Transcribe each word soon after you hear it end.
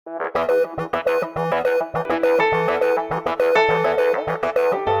This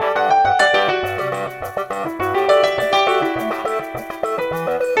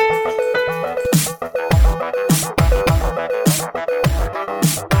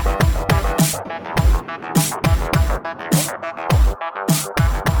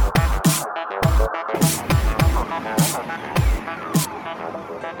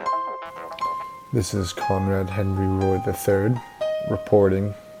is Conrad Henry Roy III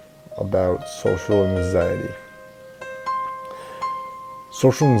reporting about social anxiety.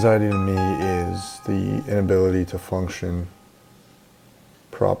 Social anxiety to me is the inability to function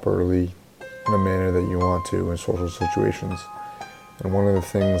properly in a manner that you want to in social situations. And one of the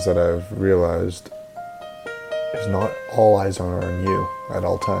things that I've realized is not all eyes are on you at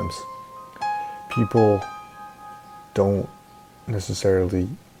all times. People don't necessarily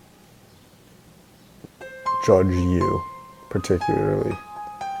judge you, particularly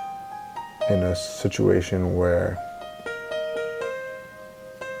in a situation where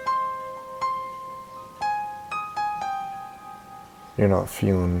you're not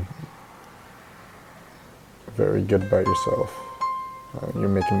feeling very good about yourself. You're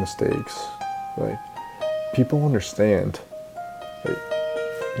making mistakes. Like, people understand that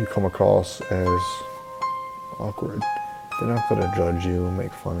you come across as awkward. They're not gonna judge you,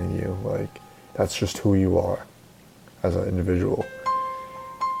 make fun of you. Like, that's just who you are as an individual.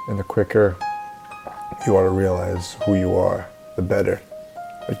 And the quicker you are to realize who you are, the better.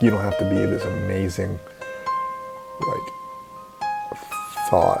 Like, you don't have to be this amazing, like,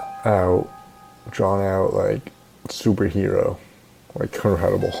 thought out, drawn out, like, superhero, like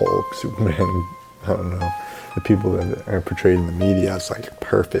Incredible Hulk, Superman, I don't know. The people that are portrayed in the media as, like,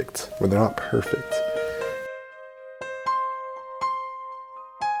 perfect, when they're not perfect.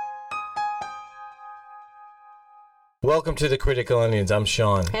 Welcome to the Critical Onions. I'm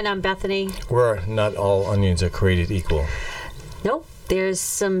Sean. And I'm Bethany. Where not all onions are created equal. Nope. There's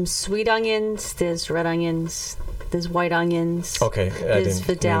some sweet onions, there's red onions, there's white onions. Okay, there's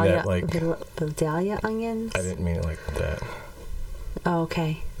Vidalia, Vidalia onions. I didn't mean it like that. Oh,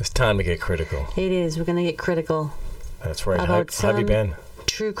 okay. It's time to get critical. It is. We're going to get critical. That's right. How have you been?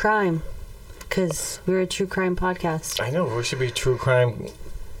 True crime. Because we're a true crime podcast. I know. We should be true crime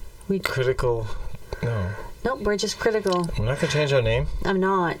critical. No. Nope, we're just critical. We're not going to change our name? I'm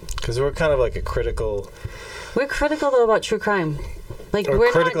not. Because we're kind of like a critical... We're critical, though, about true crime. Like,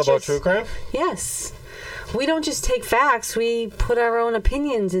 we're critical about true crime? Yes. We don't just take facts. We put our own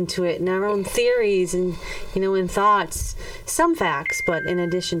opinions into it and our own theories and, and thoughts. Some facts, but in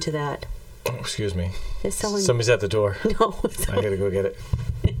addition to that. Oh, excuse me. Somebody's at the door. No. I got to go get it.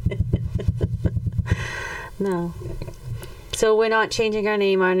 No. So we're not changing our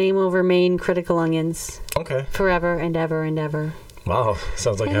name. Our name will remain Critical Onions. Okay. Forever and ever and ever. Wow.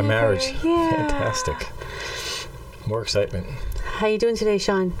 Sounds like a marriage. Yeah. Fantastic. More excitement. How you doing today,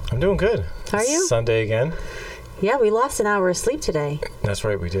 Sean? I'm doing good. Are you? Sunday again. Yeah, we lost an hour of sleep today. That's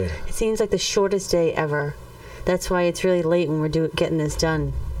right, we did. It seems like the shortest day ever. That's why it's really late when we're getting this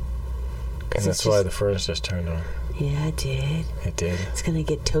done. And that's why the furnace just turned on. Yeah, it did. It did. It's going to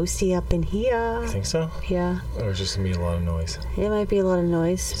get toasty up in here. You think so? Yeah. Or it's just going to be a lot of noise? It might be a lot of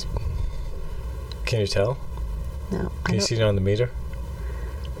noise. Can you tell? No. Can you see it on the meter?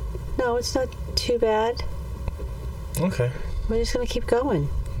 No, it's not too bad. Okay. We're just going to keep going.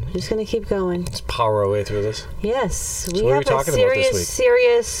 We're just going to keep going. Let's power our way through this. Yes. So we have a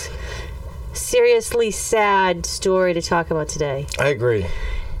seriously sad story to talk about today. I agree.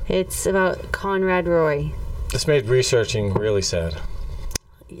 It's about Conrad Roy. This made researching really sad.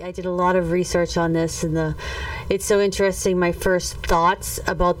 I did a lot of research on this, and it's so interesting. My first thoughts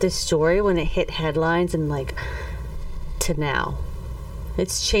about this story when it hit headlines and to now,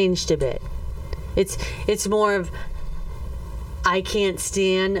 it's changed a bit. It's more of, I can't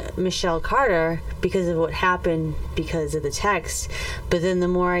stand Michelle Carter because of what happened because of the text, but then the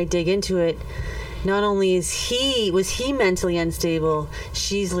more I dig into it, not only was he mentally unstable,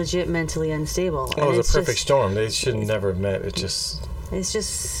 she's legit mentally unstable. Oh, it was a perfect storm. They should never have met. It's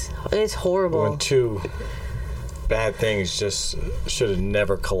horrible. When two bad things just should have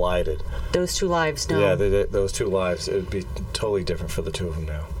never collided. Those two lives, no. Yeah, those two lives, it would be totally different for the two of them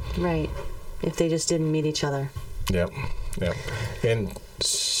now. Right. If they just didn't meet each other. Yep. And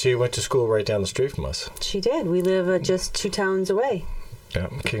she went to school right down the street from us. She did. We live just 2 towns away. Yeah,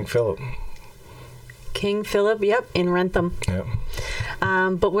 King Philip, yep, in Rentham. Yep.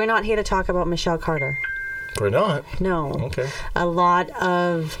 But we're not here to talk about Michelle Carter. We're not? No. Okay. A lot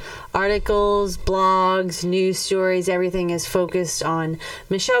of articles, blogs, news stories, everything is focused on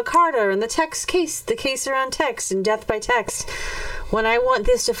Michelle Carter and the case around text and death by text. when I want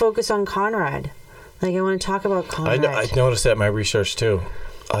this to focus on Conrad. Like, I want to talk about Conrad. I noticed that in my research too.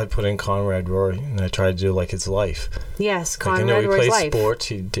 I put in Conrad Roy, and I tried to do like his life. Yes, Conrad he Roy's played life. sports.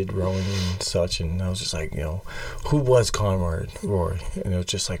 He did rowing and such, and I was just like, who was Conrad Roy? And it was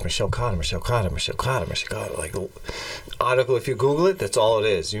just like Michelle Carter. Like article, if you Google it, that's all it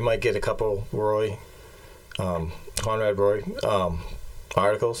is. You might get a couple Roy, Conrad Roy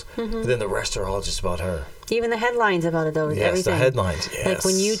articles, but then the rest are all just about her. Even the headlines about it, though. Yes, everything. the headlines. Yes. Like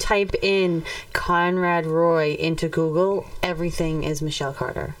when you type in Conrad Roy into Google, everything is Michelle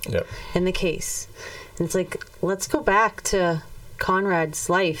Carter. Yep. In the case. And it's like, let's go back to Conrad's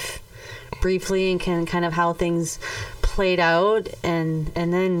life briefly and kind of how things played out and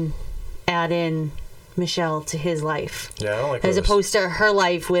then add in Michelle to his life. Yeah, I don't like as those. opposed to her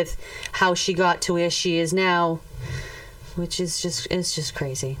life with how she got to where she is now, which is just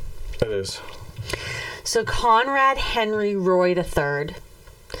crazy. It is. So Conrad Henry Roy III,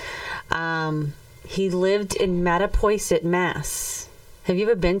 he lived in Mattapoisett, Mass. Have you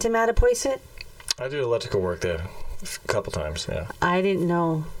ever been to Mattapoisett? I do electrical work there a couple times, yeah. I didn't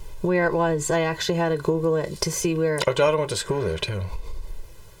know where it was. I actually had to Google it to see where. Our daughter went to school there, too.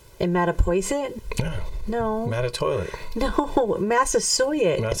 In Mattapoisett? Yeah. No. Toilet. No,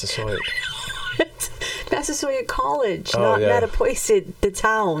 Massasoit. Massasoit. Massasoit College, Oh, not yeah. Mattapoisett, the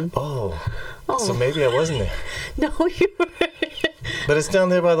town. Oh. Oh. So maybe I wasn't there. No, you were. But it's down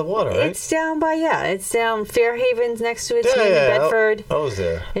there by the water, right? It's down it's down Fairhaven's next to it, yeah, New yeah. Bedford. I was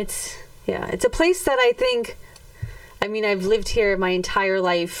there. It's a place that I think, I mean, I've lived here my entire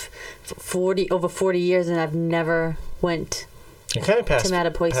life, over 40 years, and I've never went. You kind of passed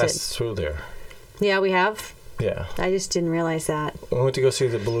Mattapoisett. through there. Yeah, we have. Yeah. I just didn't realize that. We went to go see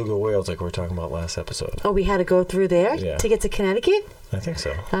the beluga whales like we were talking about last episode. Oh, we had to go through there Yeah. to get to Connecticut? I think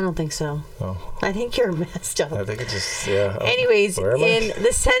so. I don't think so. Oh. I think you're messed up. I think it just, yeah. Oh, Anyways, where am I? in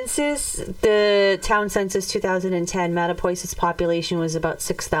the census, the town census 2010, Mattapoisett's population was about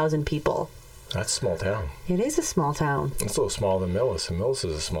 6,000 people. That's a small town. It is a small town. It's a little smaller than Millis, and Millis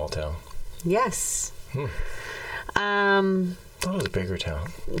is a small town. Yes. I thought it was a bigger town.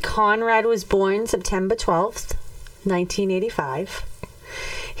 Conrad was born September 12th, 1985.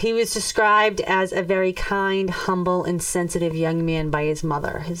 He was described as a very kind, humble, and sensitive young man by his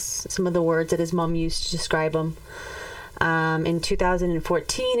mother. Some of the words that his mom used to describe him. In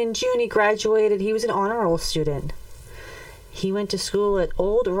 2014, in June, he graduated. He was an honor roll student. He went to school at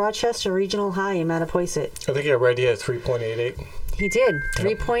Old Rochester Regional High in Mattapoisett. I think I read he had 3.88. He did.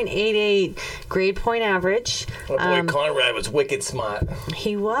 3.88 grade point average. My boy Conrad was wicked smart.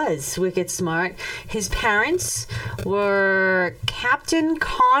 He was wicked smart. His parents were Captain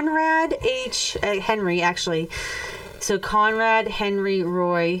Conrad Henry, actually. So Conrad Henry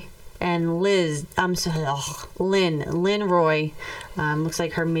Roy and Lynn Roy. Looks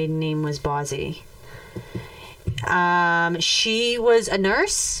like her maiden name was Bozzy. She was a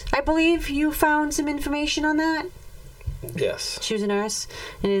nurse, I believe. You found some information on that? Yes. She was a nurse,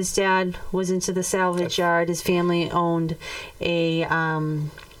 and his dad was into the salvage yard. His family owned a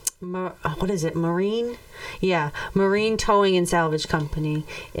marine? Yeah, marine towing and salvage company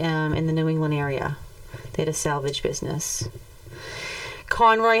in the New England area. They had a salvage business.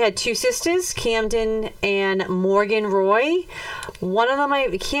 Conroy had two sisters, Camden and Morgan Roy. One of them, I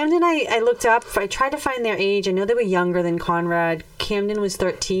looked up. I tried to find their age. I know they were younger than Conrad. Camden was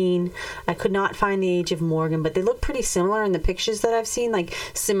 13. I could not find the age of Morgan, but they look pretty similar in the pictures that I've seen, like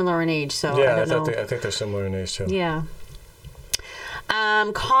similar in age. So yeah, I don't know. I think they're similar in age too. Yeah.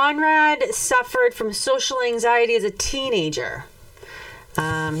 Conrad suffered from social anxiety as a teenager.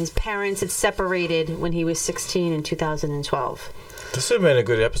 His parents had separated when he was 16 in 2012. This would have been a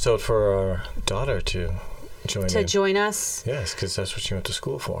good episode for our daughter to join in. Join us. Yes, because that's what she went to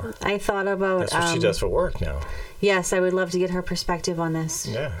school for. I thought about... That's what she does for work now. Yes, I would love to get her perspective on this.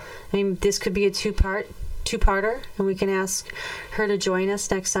 Yeah. I mean, this could be a two-parter, and we can ask her to join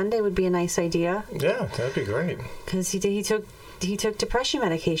us next Sunday. Would be a nice idea. Yeah, that'd be great. Because he took depression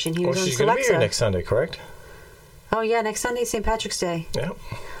medication. He was on she's going to be Celexa. here next Sunday, correct? Oh, yeah, next Sunday, St. Patrick's Day. Yeah.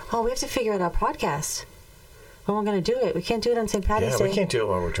 Oh, we have to figure out our podcast. When we're going to do it. We can't do it on St. Patrick's Day. Yeah, we can't do it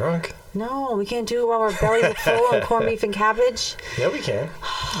while we're drunk. No, we can't do it while our bellies are full on corned beef and cabbage. Yeah, we can.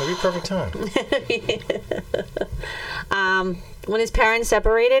 It'll be a perfect time. When his parents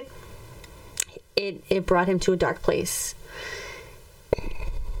separated, it brought him to a dark place.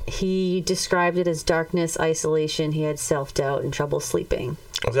 He described it as darkness, isolation. He had self-doubt and trouble sleeping.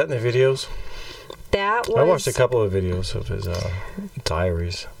 Was that in the videos? That was... I watched a couple of videos of his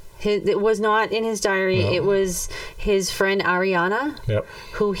diaries. It was not in his diary. No. It was his friend Ariana, Yep.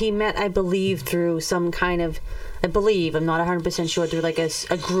 who he met, I believe, through some kind of I believe, I'm not 100% sure, through like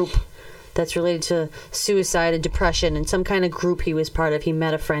a group that's related to suicide and depression, and some kind of group he was part of. He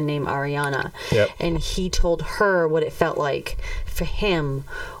met a friend named Ariana. Yep. And he told her what it felt like for him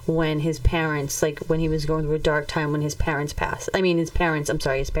when his parents, like when he was going through a dark time when his parents passed. His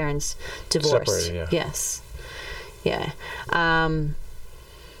parents divorced. Separated, yeah. Yes. Yeah.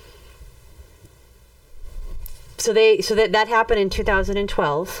 So that happened in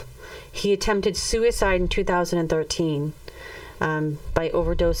 2012. He attempted suicide in 2013 by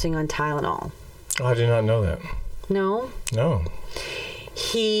overdosing on Tylenol. Oh, I did not know that. No? No.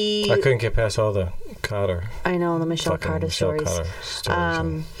 I couldn't get past all the Carter. I know, the Michelle Carter stories.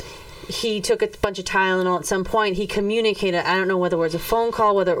 He took a bunch of Tylenol at some point. He communicated, I don't know whether it was a phone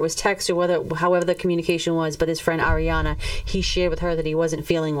call, whether it was text, or however the communication was, but his friend Ariana, he shared with her that he wasn't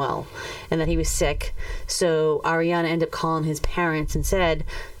feeling well and that he was sick. So Ariana ended up calling his parents and said,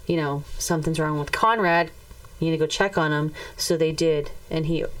 something's wrong with Conrad. You need to go check on him. So they did, and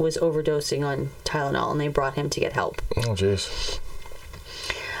he was overdosing on Tylenol, and they brought him to get help. Oh, jeez.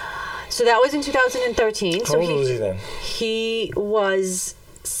 So that was in 2013. How old was he then? He was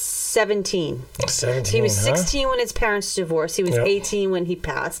 17. 17, He was 16 when his parents divorced. He was 18 when he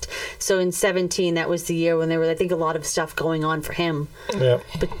passed. So in 17, that was the year when there was, I think, a lot of stuff going on for him. Yeah.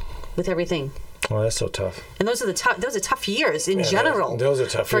 But with everything. Oh, that's so tough. And those are tough years in general. Those are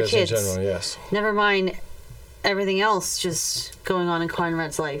tough for years kids. in general, yes. Never mind everything else just going on in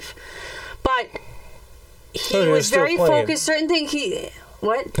Conrad's life. But he was very focused. Certain things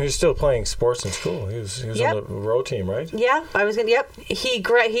What? He was still playing sports in school. He was on the row team, right? Yeah, Yep. He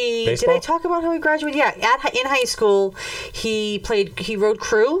did I talk about how he graduated? Yeah, in high school, he rode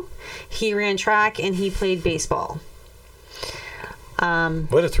crew, he ran track, and he played baseball.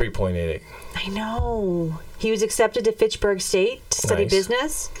 What a 3.88. I know. He was accepted to Fitchburg State to study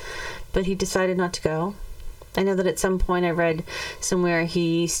business, but he decided not to go. I know that at some point I read somewhere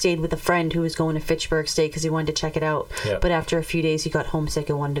he stayed with a friend who was going to Fitchburg State because he wanted to check it out. Yeah. But after a few days, he got homesick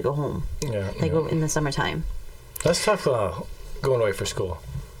and wanted to go home. Yeah. In the summertime. That's tough going away for school.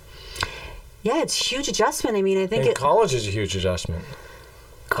 Yeah, it's a huge adjustment. I think college is a huge adjustment.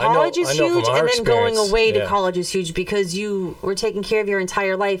 College is huge, and then going away to college is huge because you were taking care of your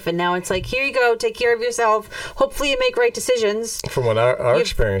entire life, and now it's like, here you go, take care of yourself. Hopefully you make right decisions. From what our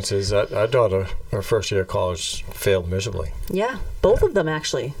experience is, our daughter, her first year of college, failed miserably. Yeah, both of them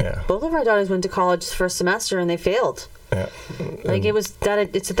actually. Yeah. Both of our daughters went to college the first semester, and they failed. Yeah. It's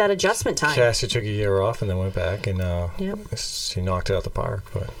that adjustment time. Cassie took a year off and then went back, and she knocked it out the park,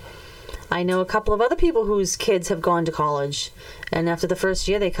 but... I know a couple of other people whose kids have gone to college, and after the first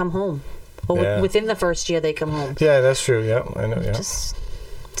year, they come home. Or within the first year, they come home. Yeah, that's true. Yeah, I know. Yeah, it's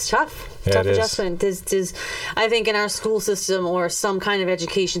tough. Tough adjustment. There's, I think, in our school system or some kind of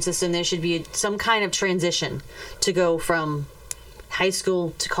education system, there should be some kind of transition to go from high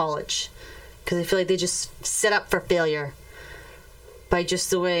school to college, because I feel like they just set up for failure by just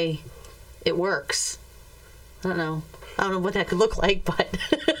the way it works. I don't know what that could look like, but...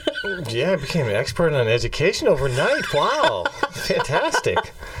 Yeah, I became an expert on education overnight. Wow.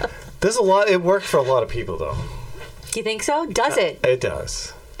 Fantastic. There's a lot. It worked for a lot of people, though. Do you think so? Does it? It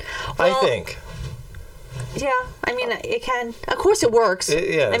does. Well, I think. Yeah, it can. Of course it works.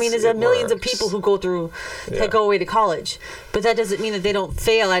 There's millions of people who go away to college. But that doesn't mean that they don't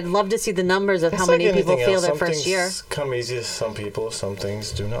fail. I'd love to see the numbers of how many people fail their first year. Some things come easy to some people. Some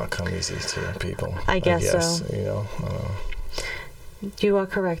things do not come easy to people. I guess so. You are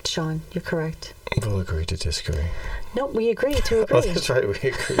correct, Sean. You're correct. We'll agree to disagree. No, we agree to agree. Oh, that's right. We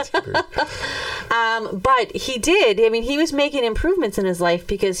agree to agree. But he did. He was making improvements in his life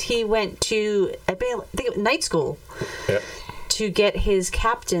because he went to, I think, night school to get his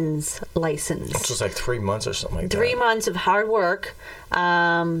captain's license. Which was like 3 months or something like that. 3 months of hard work.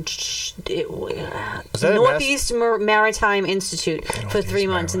 Northeast Maritime Institute for 3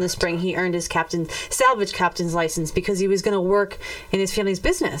 months in the spring. He earned his salvage captain's license because he was going to work in his family's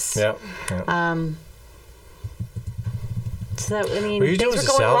business. Yeah. So that, things were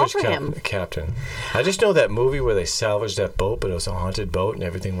going well for him. Captain. I just know that movie where they salvaged that boat, but it was a haunted boat and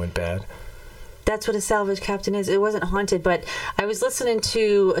everything went bad. That's what a salvage captain is. It wasn't haunted, but I was listening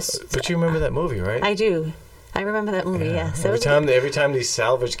to... But you remember that movie, right? I do. I remember that movie, yes. Every time these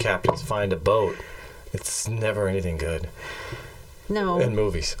salvage captains find a boat, it's never anything good. No. In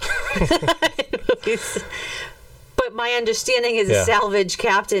movies. But my understanding as a salvage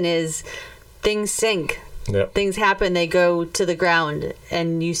captain is things sink. Yep. Things happen, they go to the ground,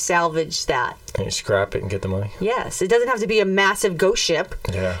 and you salvage that. And you scrap it and get the money? Yes. It doesn't have to be a massive ghost ship.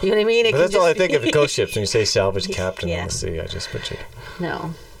 Yeah. You know what I mean? But that's all I think of ghost ships when you say salvage captain on the sea. I just picture.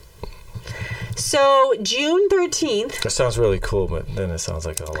 No. So June 13th. That sounds really cool, but then it sounds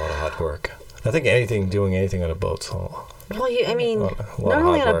like a lot of hard work. I think doing anything on a boat's Well, not of only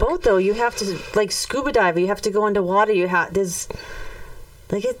on hard a work. boat though. You have to like scuba dive. You have to go underwater. There's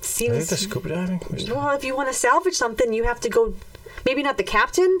like it I think seems. the scuba diving. Well, if you want to salvage something, you have to go. Maybe not the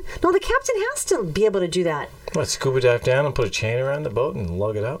captain. No, the captain has to be able to do that. What, scuba dive down and put a chain around the boat and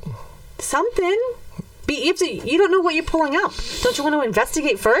lug it up? Something. You don't know what you're pulling up. Don't you want to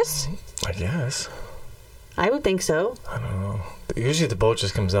investigate first? I guess. I would think so. I don't know. Usually the boat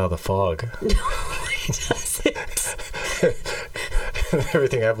just comes out of the fog.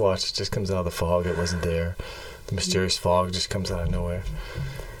 Everything I've watched just comes out of the fog. It wasn't there. The mysterious fog just comes out of nowhere.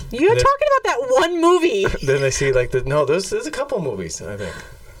 You're talking about that one movie. Then they see there's a couple movies, I think.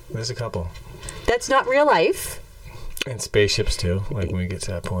 There's a couple. That's not real life. And spaceships too. Like when we get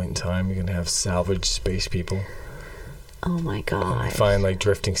to that point in time, you're gonna have salvaged space people. Oh my god. Find like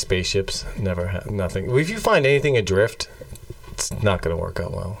drifting spaceships. Nothing. If you find anything adrift, it's not gonna work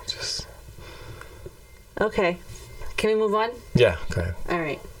out well. Just Okay. Can we move on? yeah. Go ahead. All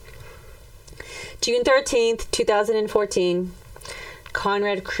right. June 13th, 2014,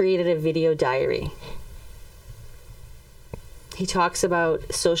 Conrad created a video diary. He talks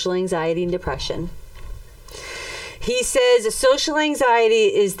about social anxiety and depression. He says social anxiety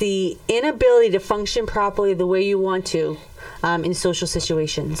is the inability to function properly the way you want to in social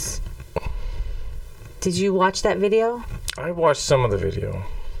situations. Did you watch that video? I watched some of the video.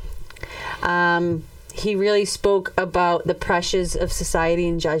 He really spoke about the pressures of society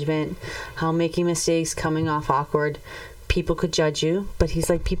and judgment, how making mistakes, coming off awkward, people could judge you, but he's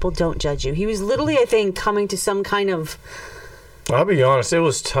like, people don't judge you. He was literally, I think, coming to some kind of... I'll be honest, it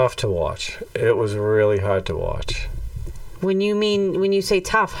was tough to watch. It was really hard to watch. When you say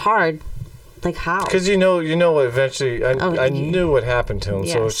tough, hard, like how? Because eventually, I knew what happened to him,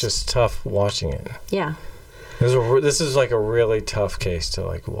 so Yes. it's just tough watching it. Yeah. This is like a really tough case to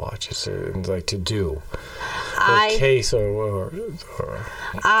like watch. It's like to do. A case or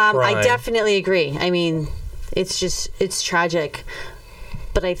I crime. definitely agree. I mean, it's tragic,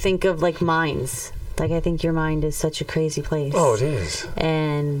 but I think of like minds. Like I think your mind is such a crazy place. Oh, it is.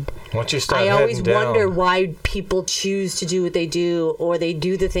 And Once you start I always heading down, wonder why people choose to do what they do, or they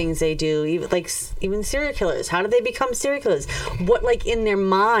do the things they do. Even serial killers. How do they become serial killers? What, like, in their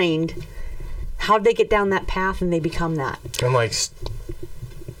mind, how did they get down that path and they become that? I'm like,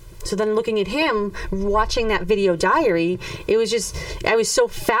 So then looking at him, watching that video diary, I was so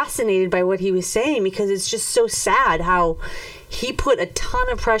fascinated by what he was saying, because it's just so sad how he put a ton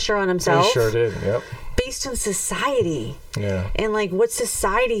of pressure on himself. he sure did. Yep. Based on society. Yeah. And like what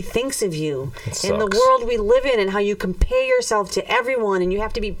society thinks of you, It and the sucks. world we live in, and how you compare yourself to everyone and you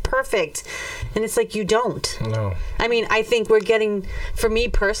have to be perfect, and it's like you don't. No. I mean, I think we're getting, for me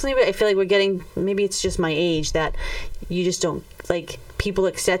personally, I feel like we're getting, maybe it's just my age, that you just don't, like, people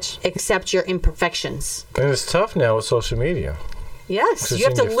accept your imperfections. And it's tough now with social media. Yes, It's you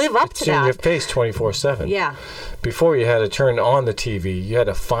have to in your- live up to It's in your that. face 24/7. Yeah. Before you had to turn on the TV, you had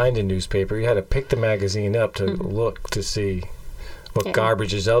to find a newspaper, you had to pick the magazine up to look to see what Yeah.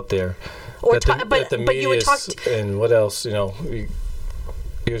 garbage is out there. Or That the- ta- but- that the but you would media's- talk and what else?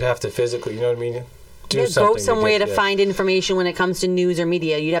 You'd have to physically, you know what I mean? You something go somewhere to get that. find information when it comes to news or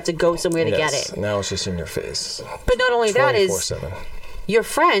media. You'd have to go somewhere to get Yes, it. Now it's just in your face. But not only that is 24/7. your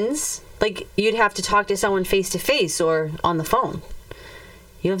friends, like, you'd have to talk to someone face to face or on the phone.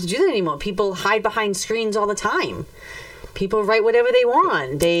 You don't have to do that anymore. People hide behind screens all the time. People write whatever they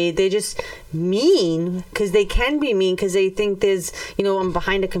want. They just mean because they can be mean because they think there's, I'm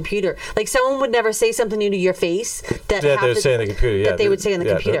behind a computer. Like, someone would never say something new to your face that Yeah, they would say on the computer. Yeah, that they would say on the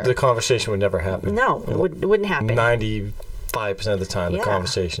computer. The conversation would never happen. No, it wouldn't happen. 95% of the time, the Yeah.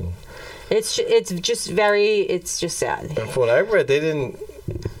 conversation. It's just sad. And from what I read,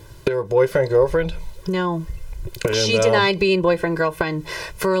 they were boyfriend, girlfriend. No. And, She denied being boyfriend girlfriend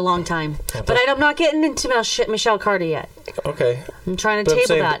for a long time, but I'm not getting into Michelle Carter yet. Okay. I'm trying to But I'm table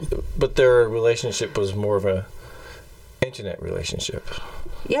saying, that. but their relationship was more of a internet relationship.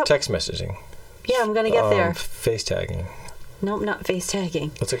 Yep. Text messaging. Yeah, I'm gonna get there. Face tagging. Nope, not face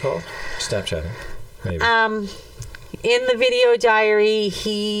tagging. What's it called? Snapchatting. Maybe. In the video diary,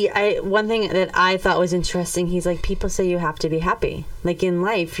 one thing that I thought was interesting. He's like, people say you have to be happy. Like, in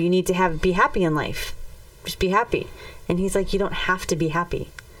life, you need to be happy in life. Just be happy. And he's like, you don't have to be happy.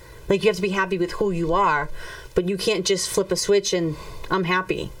 Like, you have to be happy with who you are, but you can't just flip a switch and I'm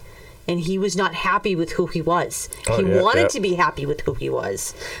happy. And he was not happy with who he was. He wanted to be happy with who he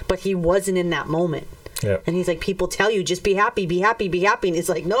was, but he wasn't in that moment. Yeah. And he's like, people tell you, just be happy, be happy, be happy. And it's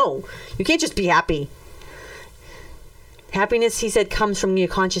like, no, you can't just be happy. Happiness, he said, comes from your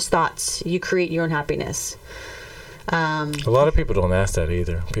conscious thoughts. You create your own happiness. A lot of people don't ask that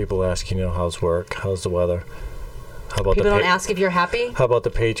either. People ask, how's work? How's the weather? How about people don't ask if you're happy? How about the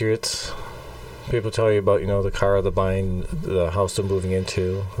Patriots? People tell you about, the car they're buying, the house they're moving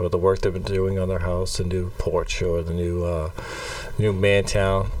into, or the work they've been doing on their house, the new porch or the new man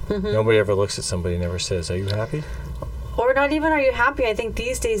town. Nobody ever looks at somebody and never says, are you happy? Or not even, are you happy? I think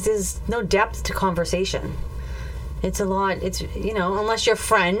these days there's no depth to conversation. It's a lot. It's, unless you're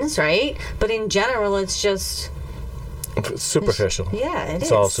friends, right? But in general, it's just... It's superficial.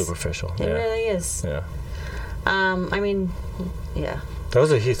 It's all superficial. It really is. Yeah. Yeah. That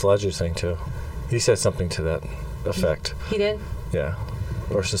was a Heath Ledger thing, too. He said something to that effect. He did? Yeah.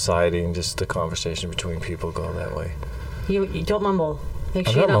 Or society and just the conversation between people go that way. You don't mumble. Make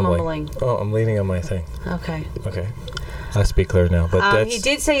sure you're not mumbling. Oh, I'm leaning on my thing. Okay. I speak clear now, but he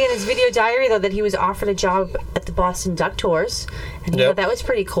did say in his video diary, though, that he was offered a job at the Boston Duck Tours, and he thought that was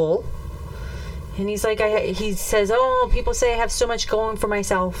pretty cool. And he's like, he says, people say I have so much going for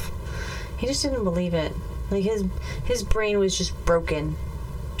myself. He just didn't believe it. Like, his brain was just broken.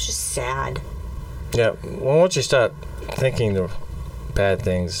 It was just sad. Yeah, well, once you start thinking the bad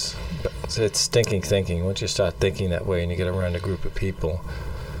things, it's stinking thinking. Once you start thinking that way and you get around a group of people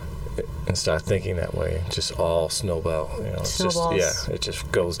and start thinking that way, just all snowball. It's Snowballs. just, it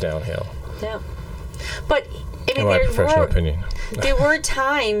just goes downhill. Yeah. But, in my professional opinion. There were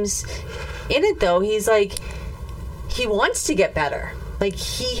times in it, though, he's like, he wants to get better. Like,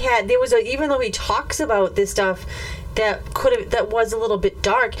 even though he talks about this stuff that was a little bit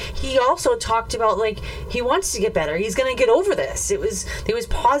dark, he also talked about, like, he wants to get better. He's going to get over this. There was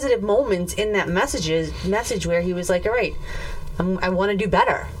positive moments in that message where he was like, all right, I want to do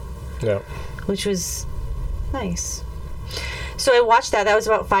better. Yeah. Which was nice. So I watched that. That was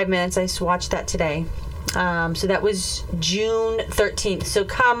about 5 minutes. I just watched that today. So that was June 13th. So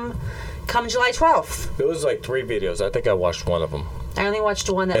come July 12th. It was like 3 videos. I think I watched one of them. I only watched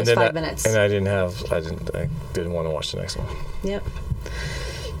one that was 5 minutes. And I didn't want to watch the next one. Yep.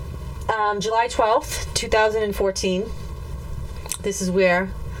 July 12th, 2014. This is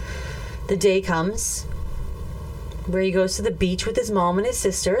where the day comes where he goes to the beach with his mom and his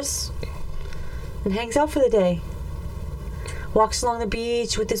sisters and hangs out for the day. Walks along the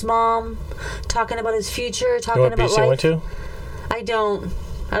beach with his mom, talking about his future, talking about life. What beach they went to? I don't.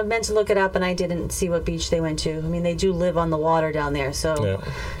 I meant to look it up, and I didn't see what beach they went to. I mean, they do live on the water down there, so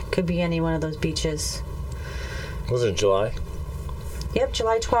could be any one of those beaches. Was it in July? Yep,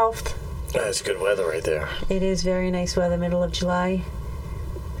 July 12th. That's good weather right there. It is very nice weather, middle of July.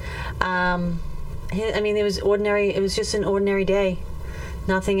 It was ordinary. It was just an ordinary day.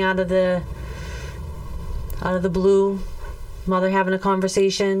 Nothing out of the blue. Mother having a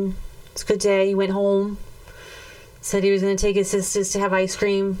conversation. It's a good day. He went home. Said he was going to take his sisters to have ice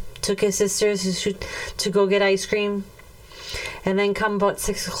cream. Took his sisters to go get ice cream. And then come about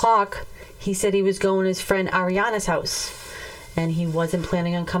 6 o'clock, he said he was going to his friend Ariana's house. And he wasn't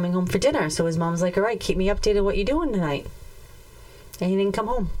planning on coming home for dinner. So his mom's like, all right, keep me updated what you're doing tonight. And he didn't come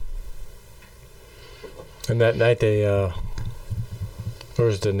home. And that night or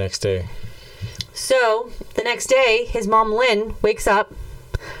was it the next day? So the next day, his mom, Lynn, wakes up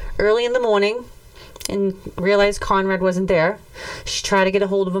early in the morning and realized Conrad wasn't there. She tried to get a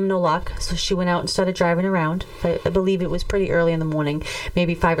hold of him, no luck. So she went out and started driving around. I believe it was pretty early in the morning,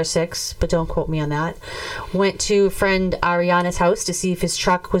 maybe 5 or 6, but don't quote me on that. Went to friend Ariana's house to see if his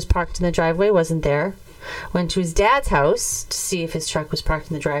truck was parked in the driveway, wasn't there. Went to his dad's house to see if his truck was parked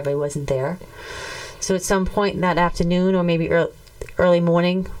in the driveway, wasn't there. So at some point in that afternoon, or maybe early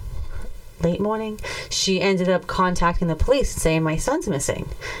morning, late morning, she ended up contacting the police and saying, my son's missing,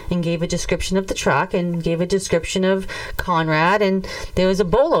 and gave a description of the truck and gave a description of Conrad, and there was a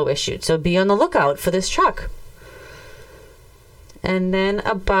BOLO issued, so be on the lookout for this truck. And then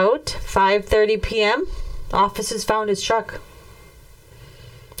about 5:30 p.m., officers found his truck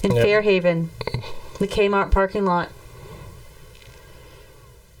in Fairhaven, the Kmart parking lot.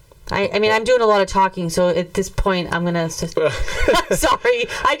 I'm doing a lot of talking, so at this point, I'm going to... Sorry,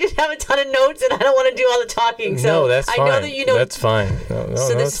 I just have a ton of notes, and I don't want to do all the talking. So no, that's fine. I know that you know... That's fine. No,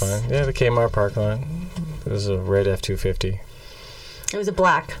 that's fine. Yeah, the Kmart parking lot. It was a red F-250. It was a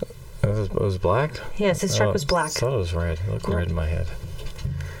black. It was black? Yes, his truck was black. I thought it was red. It looked red in my head.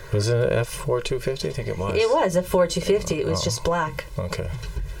 Was it an F-4 I think it was. It was a Ford 250. It was just black. Okay.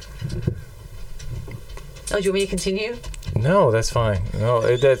 Oh, do you want me to continue? No, that's fine. No,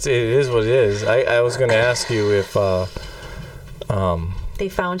 it is what it is. I was going to ask you if... there They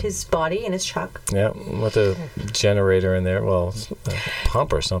found his body in his truck. Yeah, with a generator in there. Well, a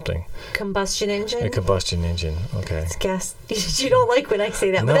pump or something. Combustion engine. A combustion engine. Okay. It's gas. You don't like when I say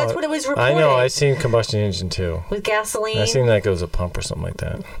that, but that's what it was reported. I know. I seen combustion engine too. With gasoline. I seen like it was a pump or something like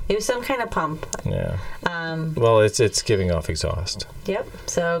that. It was some kind of pump. Yeah. Well, it's giving off exhaust. Yep.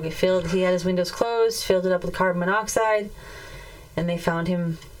 So he had his windows closed, filled it up with carbon monoxide, and they found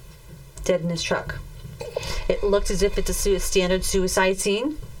him dead in his truck. It looked as if it's a standard suicide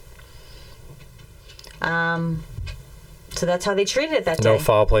scene. So that's how they treated it that day. No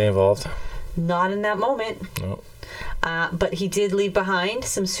foul play involved? Not in that moment. No. But he did leave behind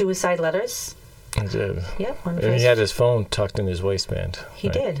some suicide letters. He did. Yep. And he had his phone tucked in his waistband. He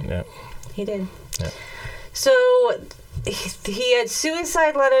did. Yeah. He did. Yeah. So he had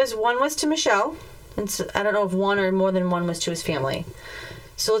suicide letters. One was to Michelle. And so, I don't know if one or more than one was to his family.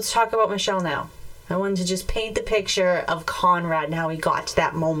 So let's talk about Michelle now. I wanted to just paint the picture of Conrad and how he got to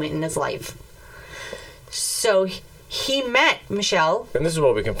that moment in his life. So he met Michelle. And this is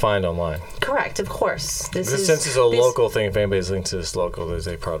what we can find online. Correct, of course. Since it's a local thing, if anybody's linked to this local,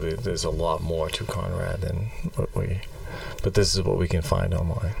 there's a lot more to Conrad than what we... But this is what we can find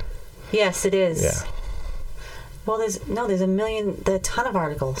online. Yes, it is. Yeah. Well, there's a ton of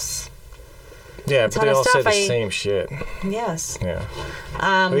articles. Yeah, but they all said the same shit. Yes. Yeah.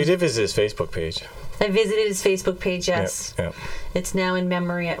 Well, he did visit his Facebook page. I visited his Facebook page, yes. Yep. It's now in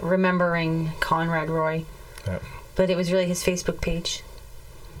memory, remembering Conrad Roy. Yep. But it was really his Facebook page.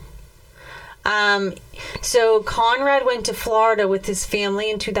 So Conrad went to Florida with his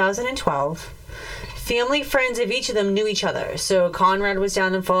family in 2012. Family friends of each of them knew each other. So Conrad was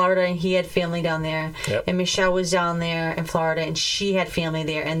down in Florida and he had family down there. Yep. And Michelle was down there in Florida and she had family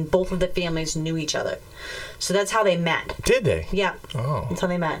there. And both of the families knew each other. So that's how they met. Did they? Yeah. Oh. That's how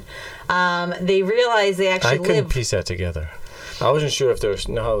they met. They realized they actually I couldn't piece that together. I wasn't sure if there's...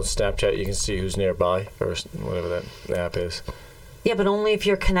 You know how Snapchat you can see who's nearby? Or whatever that app is. Yeah, but only if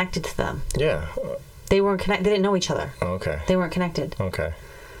you're connected to them. Yeah. They weren't connected. They didn't know each other. Okay. They weren't connected. Okay.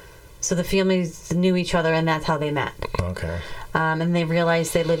 So the families knew each other, and that's how they met. Okay. And they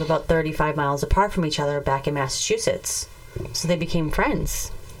realized they live about 35 miles apart from each other back in Massachusetts. So they became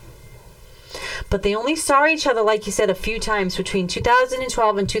friends. But they only saw each other, like you said, a few times between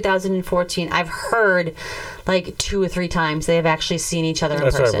 2012 and 2014. I've heard like 2 or 3 times they have actually seen each other in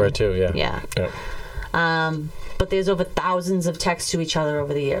person. That's what I've read too, yeah. Yeah. Yeah. But there's over thousands of texts to each other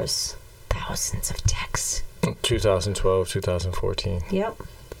over the years. Thousands of texts. 2012, 2014. Yep.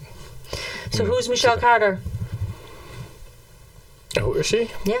 So who's Michelle Carter? Who is she?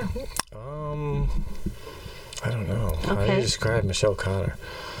 Yeah. I don't know. How do Okay. you describe Michelle Carter?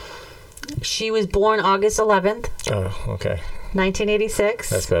 She was born August 11th, Oh, okay. 1986.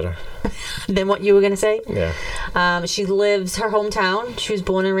 That's better. Than what you were going to say? Yeah. She lives her hometown. She was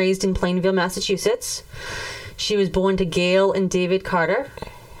born and raised in Plainville, Massachusetts. She was born to Gail and David Carter.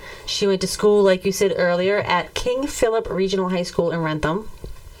 She went to school, like you said earlier, at King Philip Regional High School in Rentham.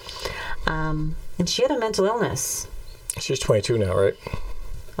 And she had a mental illness. She's 22 now, right?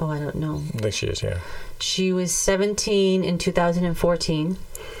 Oh, I don't know. I think she is, yeah. She was 17 in 2014.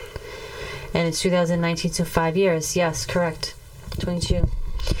 And it's 2019, so 5 years. Yes, correct. 22.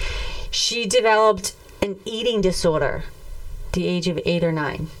 She developed an eating disorder at the age of 8 or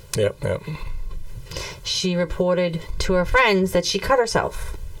 9. Yep, yep. She reported to her friends that she cut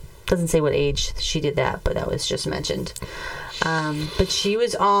herself. Doesn't say what age she did that, but that was just mentioned. But she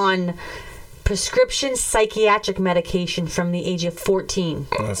was on prescription psychiatric medication from the age of 14.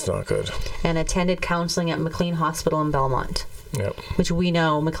 That's not good. And attended counseling at McLean Hospital in Belmont. Yep. Which we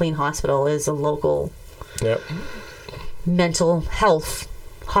know McLean Hospital is a local mental health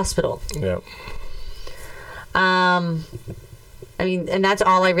hospital. Yep. I mean, and that's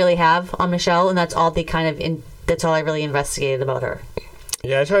all I really have on Michelle, and that's all they that's all I really investigated about her.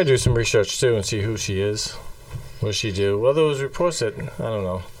 Yeah, I tried to do some research too and see who she is. What does she do? Well, there was reports that, I don't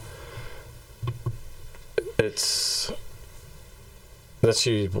know, that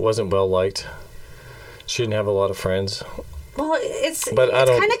she wasn't well liked. She didn't have a lot of friends. Well, it's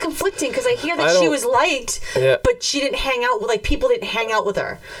kind of conflicting because I hear that she was liked, but she didn't hang out with, like, people didn't hang out with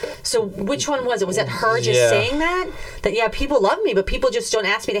her. So which one was it? Was that her just saying that? That, yeah, people love me, but people just don't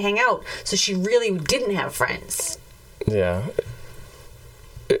ask me to hang out. So she really didn't have friends. Yeah.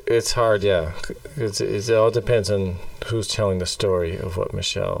 It's hard, yeah. It all depends on who's telling the story of what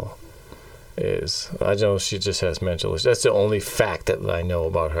Michelle is. I know she just has mental issues. That's the only fact that I know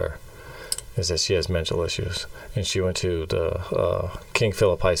about her, is that she has mental issues. And she went to the King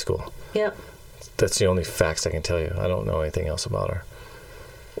Philip High School. Yep. That's the only facts I can tell you. I don't know anything else about her.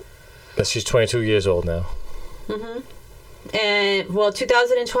 But she's 22 years old now. Mm-hmm. And,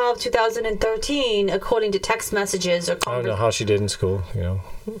 2012, 2013, according to text messages or I don't know how she did in school,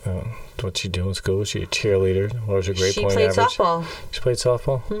 what she do in school. Was she a cheerleader? What was her grade she point played average? softball. She played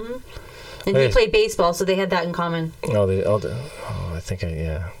softball? And he played baseball, so they had that in common. I think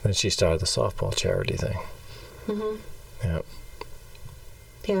Then she started the softball charity thing. Yeah.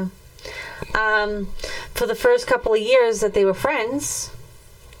 Yeah. For the first couple of years that they were friends,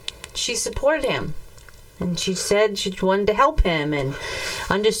 she supported him. And she said she wanted to help him and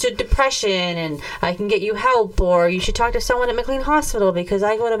understood depression and I can get you help, or you should talk to someone at McLean Hospital because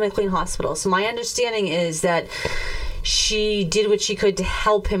I go to McLean Hospital. So my understanding is that she did what she could to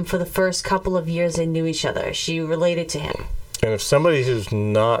help him for the first couple of years they knew each other. She related to him. And if somebody who's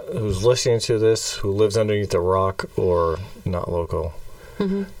listening to this, who lives underneath a rock or not local,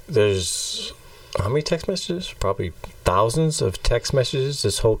 there's how many text messages? Probably thousands of text messages.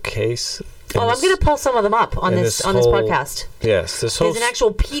 This whole case. I'm going to pull some of them up on this podcast. Yes, this whole. There's an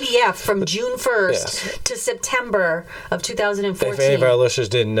actual PDF from June 1st to September of 2014. If any of our listeners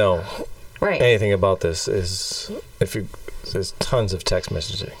didn't know right. anything about this, there's tons of text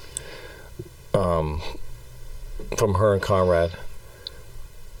messaging from her and Conrad,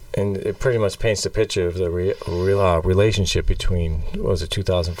 and it pretty much paints the picture of the relationship between, what was it,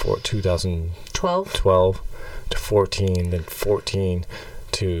 2012 to 14, then 14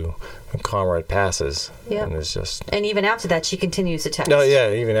 to when Conrad passes. Yeah. And it's just... And even after that, she continues to text. No,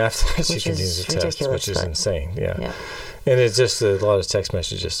 yeah, even after that, she Which continues is to text, ridiculous, which is but- insane, yeah. Yeah. And it's just a lot of text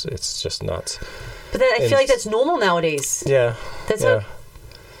messages, it's just nuts. But I feel like that's normal nowadays. Yeah. That's yeah.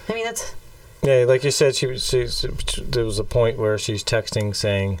 that's... Yeah, like you said, she there was a point where she's texting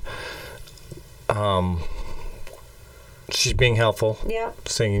saying, she's being helpful, Yeah.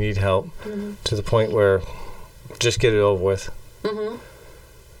 saying you need help, to the point where just get it over with,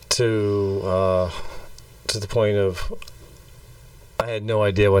 to the point of I had no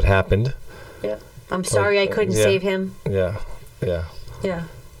idea what happened. Yeah. I'm sorry I couldn't save him. Yeah. Yeah.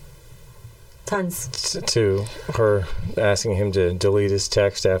 Tons. To her asking him to delete his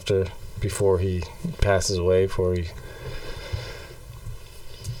text before he passes away,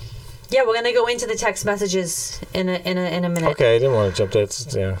 Yeah, we're gonna go into the text messages in a minute. Okay, I didn't want to jump.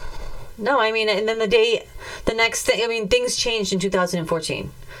 That's yeah. No, I mean, and then the next thing. I mean, things changed in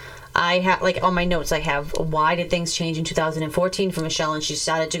 2014. I have, like, on my notes, I have why did things change in 2014 for Michelle, and she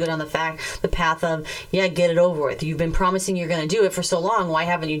started to go down the path of get it over with. You've been promising you're going to do it for so long. Why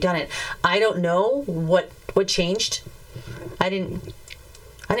haven't you done it? I don't know what changed. I didn't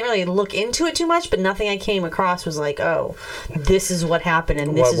really look into it too much, but nothing I came across was like, oh, this is what happened,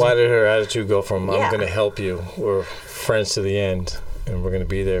 and this why did her attitude go from I'm Yeah. going to help you, we're friends to the end, and we're going to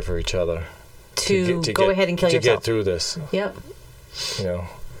be there for each other to go ahead and kill yourself. to get through this. Yep.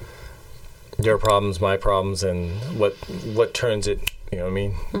 Your problems, my problems, and what turns it, you know what I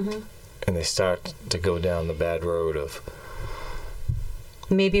mean? And they start to go down the bad road of...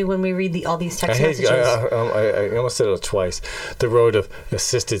 Maybe when we read all these text messages. I almost said it twice. The road of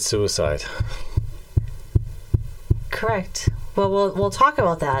assisted suicide. Correct. Well, we'll talk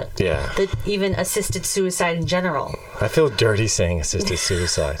about that. Yeah. Even assisted suicide in general. I feel dirty saying assisted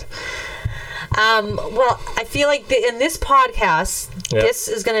suicide. Well, I feel like in this podcast, this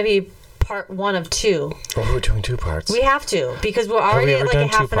is going to be part 1 of 2. Oh, we're doing 2 parts. We have to, because we're already at like a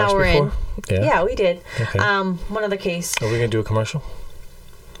half an hour in. Yeah, we did. Okay. One other case. Are we going to do a commercial?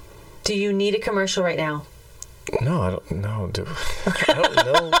 Do you need a commercial right now? No, I don't know. I don't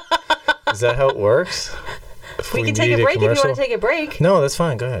know. Is that how it works? We can take a break if you want to take a break. No, that's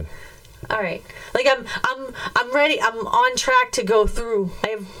fine. Go ahead. All right. Like I'm ready. I'm on track to go through. I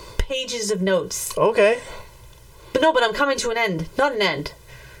have pages of notes. Okay. But I'm coming to an end. Not an end.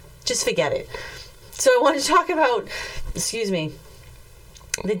 Just forget it. So I want to talk about,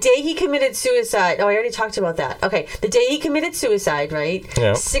 the day he committed suicide. Oh, I already talked about that. Okay. The day he committed suicide, right?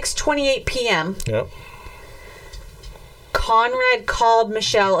 Yeah. 6:28 p.m. Yep. Conrad called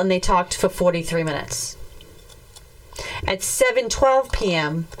Michelle and they talked for 43 minutes. At 7:12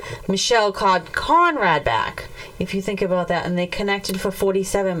 p.m., Michelle called Conrad back, if you think about that, and they connected for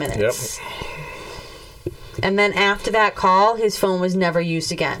 47 minutes. Yep. And then after that call, his phone was never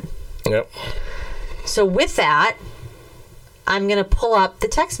used again. Yep. So with that, I'm going to pull up the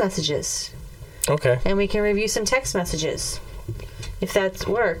text messages. Okay. And we can review some text messages, if that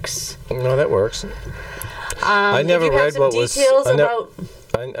works. No, that works. I never read what was...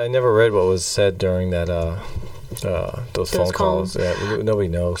 I never read what was said during that... those phone calls. Yeah, nobody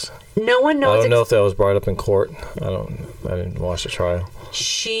knows. No one knows. I don't know if that was brought up in court. I didn't watch the trial.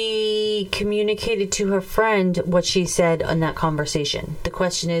 She communicated to her friend what she said in that conversation. The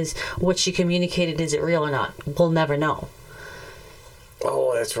question is, what she communicated, is it real or not? We'll never know.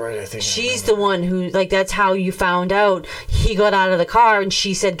 Oh, that's right. I think She's the one who, like, that's how you found out he got out of the car and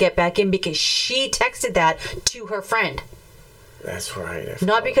she said, get back in, because she texted that to her friend. That's right.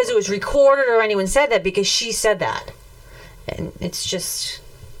 Not because it was recorded or anyone said that, because she said that. And it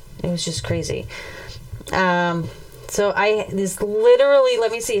was just crazy. So there's literally,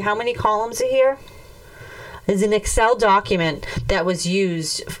 let me see, how many columns are here? There's an Excel document that was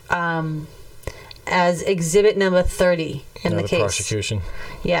used as exhibit number 30 in the case. Prosecution.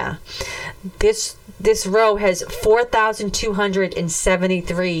 Yeah. This row has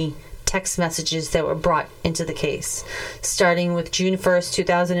 4,273 text messages that were brought into the case. Starting with June 1st,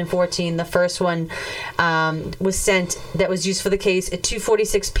 2014, the first one was sent, that was used for the case at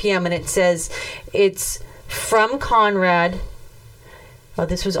 2:46 p.m. and it says it's from Conrad. Oh,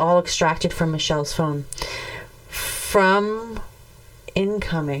 this was all extracted from Michelle's phone. From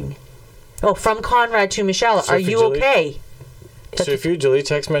incoming. Oh, from Conrad to Michelle. So are you okay? So if you delete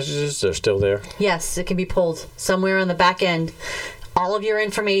text messages, they're still there? Yes, it can be pulled somewhere on the back end. All of your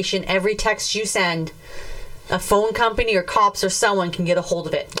information, every text you send, a phone company or cops or someone can get a hold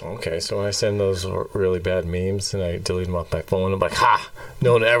of it. Okay, so when I send those really bad memes and I delete them off my phone, I'm like, ha!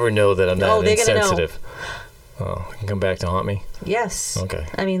 No one will ever know that I'm that insensitive. Oh, it can come back to haunt me? Yes. Okay.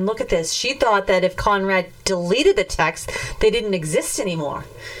 I mean, look at this. She thought that if Conrad deleted the text, they didn't exist anymore.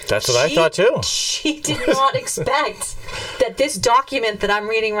 That's what I thought too. She did not expect that this document that I'm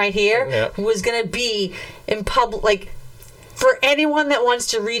reading right here was going to be in public. Like, for anyone that wants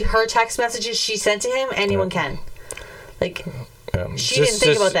to read her text messages she sent to him, anyone can. Like, she didn't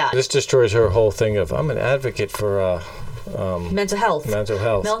think about that. This destroys her whole thing of, I'm an advocate for mental health. Mental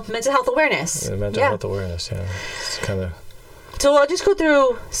health awareness. Mental health awareness, yeah. It's kind of... So I'll just go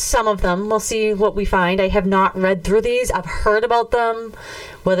through some of them. We'll see what we find. I have not read through these. I've heard about them,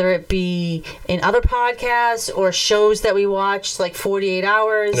 whether it be in other podcasts or shows that we watched, like 48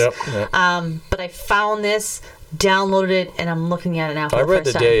 Hours. Yep. But I found this, downloaded it, and I'm looking at it now for the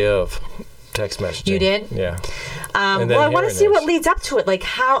first time. I read the day of text messaging. You did? Yeah. Well, I want to see what leads up to it. Like,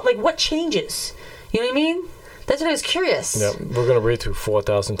 how, like, what changes? You know what I mean? That's what I was curious. Yeah, we're going to read through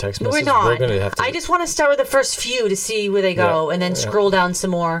 4,000 text messages. We're not. We're going to have to... I just want to start with the first few to see where they go, and then scroll down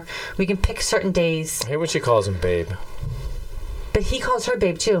some more. We can pick certain days. I hate when she calls him babe. But he calls her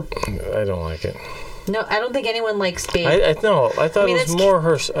babe, too. I don't like it. No, I don't think anyone likes babe. I thought it was more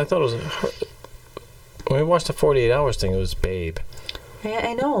her... I thought it was her... When we watched the 48 Hours thing, it was babe.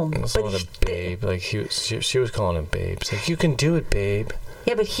 I know. It's not a babe. Like, she was calling him babe. It's like, you can do it, babe.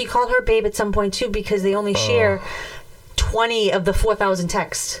 Yeah, but he called her babe at some point, too, because they only share 20 of the 4,000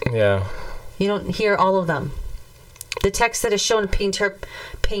 texts. Yeah. You don't hear all of them. The texts that are shown paint her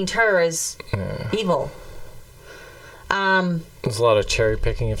as evil. There's a lot of cherry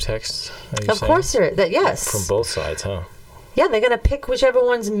picking of texts. Of course there is. Yes. From both sides, huh? Yeah, they're going to pick whichever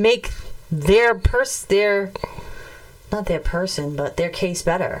ones make not their person, but their case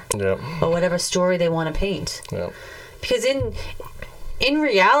better. Yeah. Or whatever story they want to paint. Yeah. Because in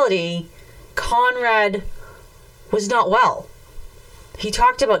reality, Conrad was not well. He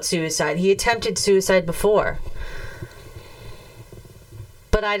talked about suicide. He attempted suicide before.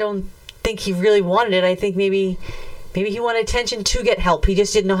 But I don't think he really wanted it. I think maybe he wanted attention to get help. He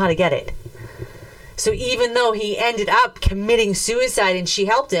just didn't know how to get it. So even though he ended up committing suicide and she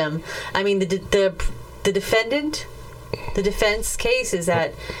helped him, I mean, the defense case is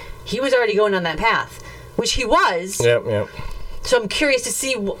that he was already going on that path, which he was. Yep. So I'm curious to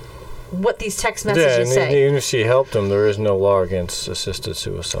see what these text messages say. Even if she helped him, there is no law against assisted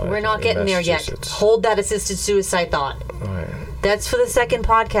suicide. We're not getting there yet. Hold that assisted suicide thought. All right. That's for the second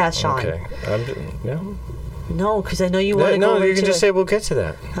podcast, Sean. Okay. No, because I know you want to go. No, you can just say we'll get to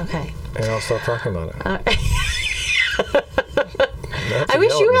that. Okay. And I'll stop talking about it. I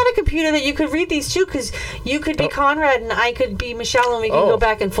wish you had a computer that you could read these too, because you could be Conrad and I could be Michelle, and we can go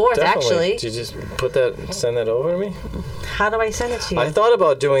back and forth. Definitely. Actually, Did you just send that over to me? How do I send it to you? I thought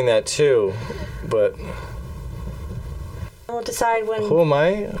about doing that too, but we'll decide when. Who am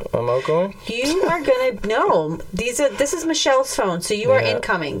I? I'm outgoing. You are gonna This is Michelle's phone, so you are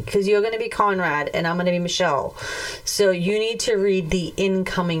incoming because you're gonna be Conrad and I'm gonna be Michelle. So you need to read the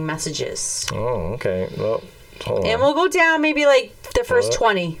incoming messages. Oh, okay. Well, hold on. And we'll go down maybe like the first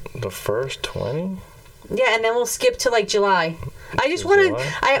 20. The first 20? Yeah, and then we'll skip to like July. I just want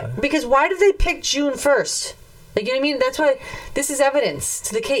to, because why did they pick June 1st? Like, you know what I mean? That's why this is evidence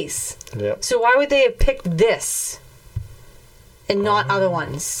to the case. Yep. So why would they have picked this and not other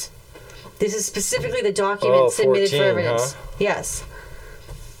ones? This is specifically the document submitted 14, for evidence. Huh? Yes.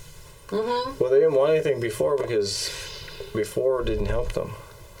 Mm-hmm. Well, they didn't want anything before because before didn't help them.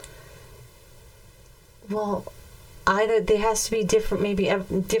 Well, Either there has to be different, maybe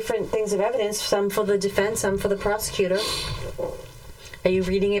different things of evidence. Some for the defense, some for the prosecutor. Are you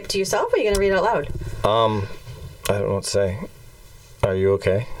reading it to yourself, or are you going to read it out loud? I don't know what to say. Are you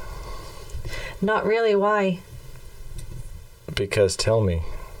okay? Not really. Why? Because tell me.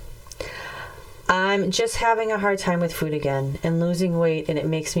 I'm just having a hard time with food again and losing weight, and it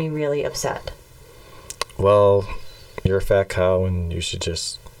makes me really upset. Well, you're a fat cow, and you should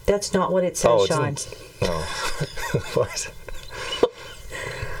just... That's not what it says, Sean. No. What?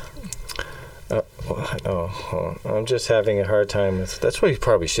 I'm just having a hard time with... That's what you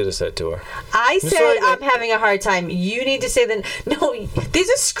probably should have said to her. I said I'm having a hard time. You need to say that... No, there's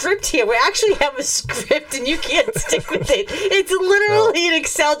a script here. We actually have a script, and you can't stick with it. It's literally an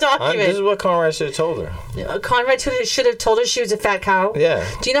Excel document. This is what Conrad should have told her. Conrad should have told her she was a fat cow? Yeah.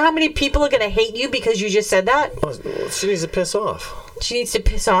 Do you know how many people are going to hate you because you just said that? Well, she needs to piss off. She needs to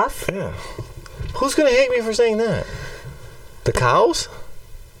piss off? Yeah. Who's going to hate me for saying that? The cows?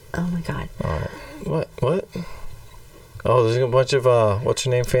 Oh, my God. All right. What? Oh, there's a bunch of, what's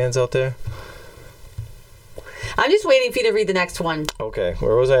your name fans out there? I'm just waiting for you to read the next one. Okay.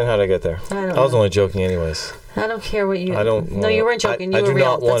 Where was I and how did I get there? I was only joking anyways. I don't care what you... I don't... No, you weren't joking. You were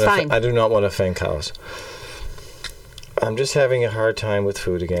real. That's fine. I do not want to offend cows. I'm just having a hard time with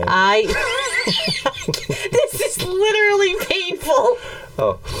food again. This is literally painful.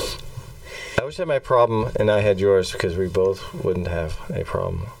 Oh. I wish I had my problem and I had yours because we both wouldn't have a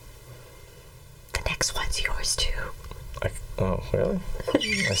problem. The next one's yours, too. Oh, really?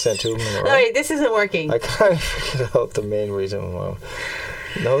 I sent two of them in a row? All right, this isn't working. I kind of figured out the main reason why.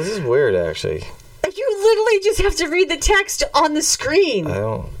 No, this is weird, actually. You literally just have to read the text on the screen. I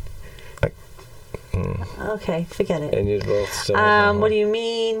don't... Okay, forget it. And you both still... What do you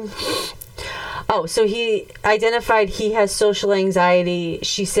mean? Oh, so he identified he has social anxiety.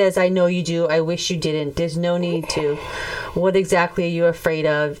 She says, I know you do. I wish you didn't. There's no need to. What exactly are you afraid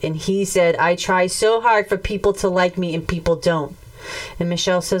of? And he said, I try so hard for people to like me and people don't. And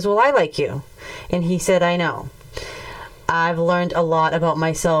Michelle says, well, I like you. And he said, I know. I've learned a lot about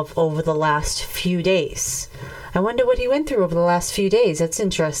myself over the last few days. I wonder what he went through over the last few days. That's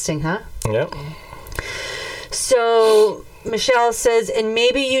interesting, huh? Yep. So Michelle says, and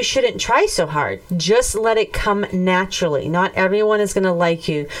maybe you shouldn't try so hard. Just let it come naturally. Not everyone is going to like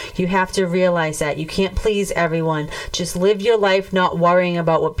you. You have to realize that. You can't please everyone. Just live your life not worrying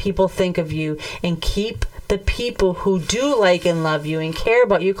about what people think of you, and keep the people who do like and love you and care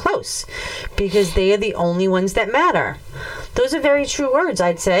about you close, because they are the only ones that matter. Those are very true words,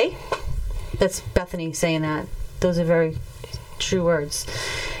 I'd say. That's Bethany saying that. Those are very true words.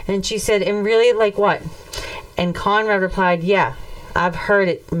 And she said, and really, like what? And Conrad replied, yeah, I've heard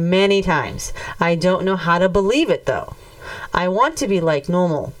it many times. I don't know how to believe it, though. I want to be like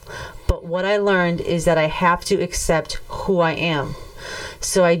normal. But what I learned is that I have to accept who I am,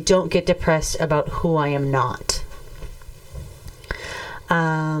 so I don't get depressed about who I am not.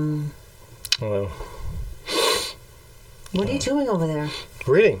 Well. What are you doing over there?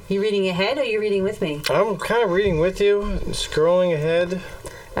 Reading. You reading ahead or are you reading with me? I'm kind of reading with you, scrolling ahead.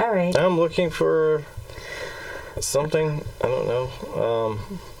 All right. I'm looking for something. I don't know.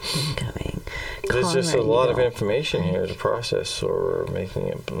 Incoming. There's just a Conrad, lot of information here to process, so we're making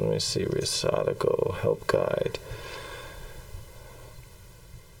it. Let me see. Risadical help guide.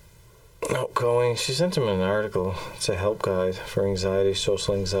 Outgoing. She sent him an article. It's a help guide for anxiety,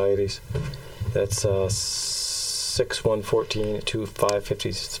 social anxieties. That's 6/1/14 at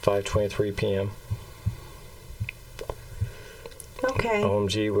 5:23 p.m. Okay.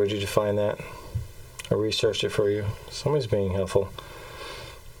 OMG, where did you find that? I researched it for you. Somebody's being helpful.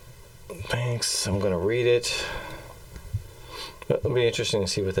 Thanks. I'm going to read it. It'll be interesting to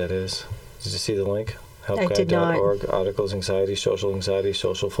see what that is. Did you see the link? Helpguide.org, articles, anxiety,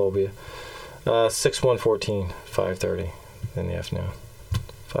 social phobia. 6/1/14, 5:30 in the afternoon.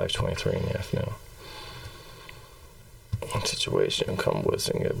 5:23 in the afternoon. Situation, come with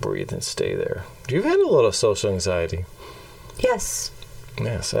and breathe and stay there. You've had a lot of social anxiety. Yes.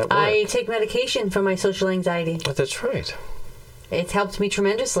 Yes, at work. I take medication for my social anxiety. But that's right. It's helped me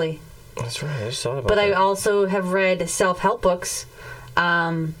tremendously. That's right. I just thought about but that. I also have read self-help books.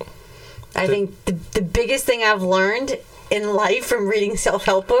 I think the biggest thing I've learned in life from reading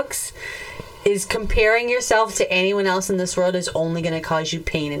self-help books is comparing yourself to anyone else in this world is only going to cause you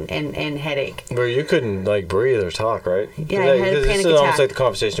pain and headache. Well, you couldn't breathe or talk, right? Yeah, I had a panic This is attack. almost like the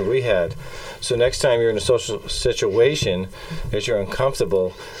conversation we had. So next time you're in a social situation that you're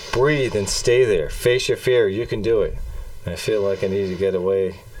uncomfortable, breathe and stay there. Face your fear. You can do it. And I feel like I need to get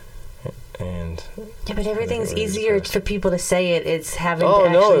away and Yeah, but everything's really easier depressed. for people to say it. It's having to Oh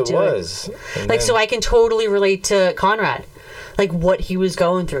actually no, it do was. it. And Like, then- so I can totally relate to Conrad, like what he was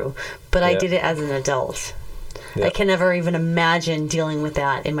going through. But I Yeah. did it as an adult. Yeah. I can never even imagine dealing with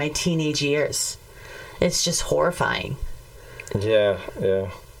that in my teenage years. It's just horrifying. Yeah, yeah.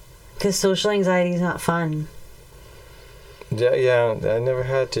 Because social anxiety is not fun. Yeah, I never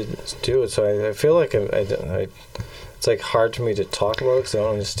had to do it, so I feel like it's like hard for me to talk about it because I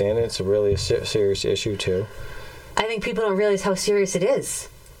don't understand it. It's a really serious issue too. I think people don't realize how serious it is.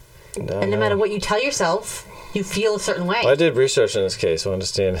 And no matter what you tell yourself, you feel a certain way. I did research in this case, so I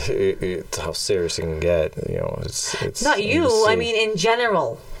understand how serious it can get. It's Not you. I mean, in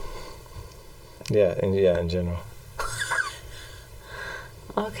general. Yeah, in general.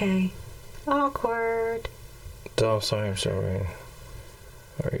 Okay. Awkward. Oh, I'm sorry.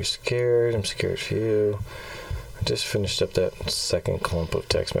 Are you scared? I'm scared for you. I just finished up that second clump of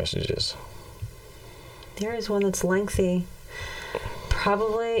text messages. There is one that's lengthy.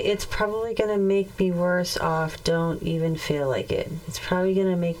 It's probably going to make me worse off. Don't even feel like it. It's probably going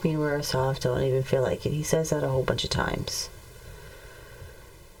to make me worse off. Don't even feel like it. He says that a whole bunch of times.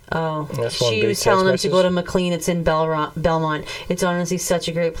 Oh, That's one she big was telling him text to go to message? McLean. It's in Belmont. It's honestly such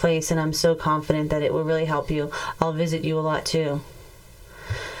a great place, and I'm so confident that it will really help you. I'll visit you a lot too.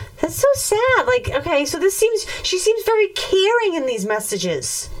 That's so sad. Like, okay, so she seems very caring in these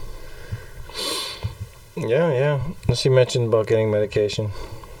messages. Yeah. She mentioned about getting medication.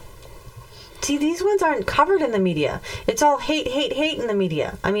 See, these ones aren't covered in the media. It's all hate in the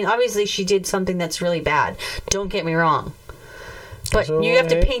media. I mean, obviously she did something that's really bad. Don't get me wrong. But So, you have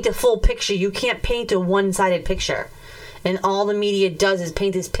to hey. paint a full picture. You can't paint a one-sided picture. And all the media does is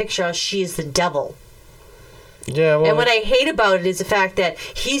paint this picture of she is the devil. Yeah, well, And what I hate about it is the fact that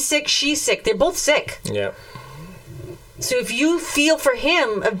he's sick, she's sick. They're both sick. yeah. So if you feel for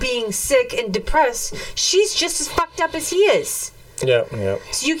him of being sick and depressed, she's just as fucked up as he is. Yeah.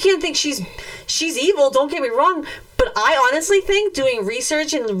 So you can't think she's evil, don't get me wrong, but I honestly think, doing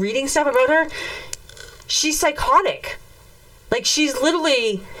research and reading stuff about her, she's psychotic. Like, she's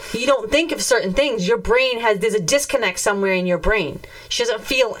literally, you don't think of certain things. Your brain there's a disconnect somewhere in your brain. She doesn't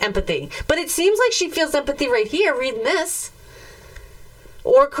feel empathy. But it seems like she feels empathy right here reading this.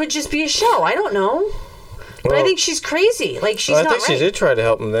 Or it could just be a show. I don't know. But I Well, think she's crazy. Like, she's I not think right. she did try to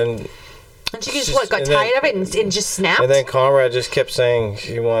help him. Then And she just, she's- got and then- tired of it and just snapped? And then Conrad just kept saying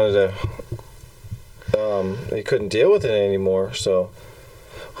he wanted to. He couldn't deal with it anymore. So,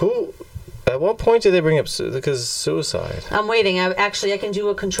 at what point did they bring up because suicide? I'm waiting. I can do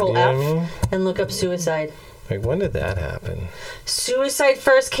a control You know F what I mean? and look up suicide. Like, when did that happen? Suicide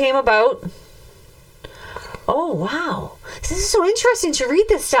first came about. Oh, wow. This is so interesting to read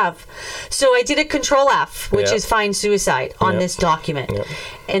this stuff. So I did a control F, which Yeah. is find suicide on Yeah. this document. Yeah.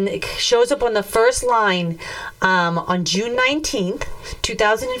 And it shows up on the first line on June 19th,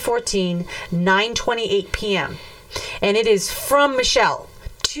 2014, 9:28 p.m. And it is from Michelle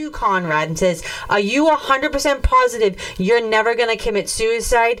to Conrad and says, "Are you 100% positive you're never going to commit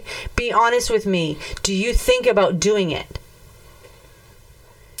suicide? Be honest with me. Do you think about doing it?"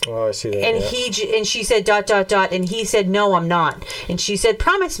 Oh, I see that. And yeah. and she said ... and he said, "No, I'm not." And she said,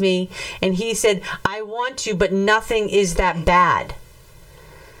 "Promise me." And he said, "I want to, but nothing is that bad."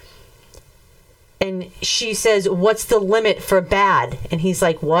 And she says, "What's the limit for bad?" And he's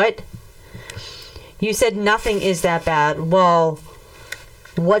like, "What? You said nothing is that bad. Well,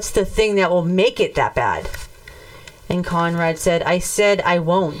 what's the thing that will make it that bad?" And Conrad said, "I said I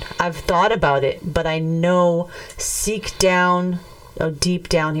won't. I've thought about it, but I know deep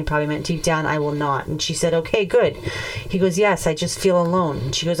down, he probably meant deep down, I will not." And she said, "Okay, good." He goes, "Yes, I just feel alone."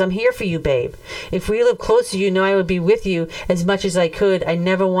 And she goes, "I'm here for you, babe. If we live close to you, I would be with you as much as I could. I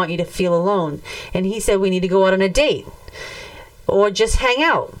never want you to feel alone." And he said, "We need to go out on a date or just hang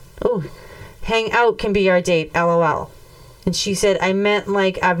out." Oh, hang out can be our date, LOL. And she said, "I meant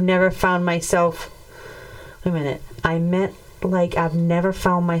like I've never found myself." Wait a minute. "I meant like I've never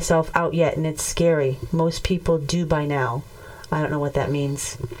found myself out yet, and it's scary. Most people do by now." I don't know what that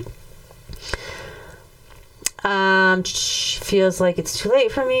means. Feels like it's too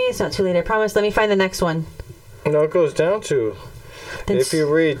late for me. It's not too late, I promise. Let me find the next one. No, it goes down to. If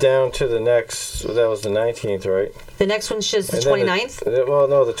you read down to the next, that was the 19th, right? The next one says the And then 29th. Well,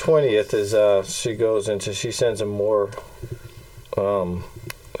 no, the 20th is she sends him more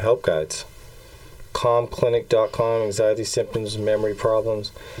help guides. Calmclinic.com, anxiety symptoms, memory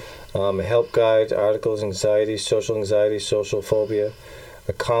problems. A help guide, articles, anxiety, social phobia.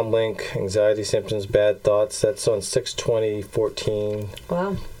 A calm link, anxiety symptoms, bad thoughts. That's on 6/20/14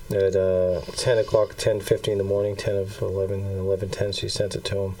 Wow. at 10 o'clock, 10:50 in the morning, 10 of 11 and 11:10. She sent it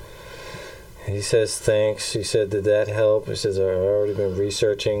to him. He says thanks. She said, did that help? He says, I've already been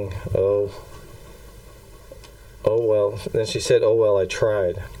researching. Oh well. Then she said, oh well, I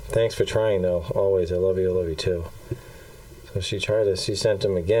tried. Thanks for trying though. Always. I love you too. So she sent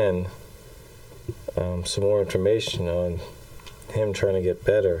him again some more information on him trying to get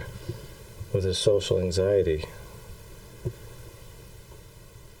better with his social anxiety.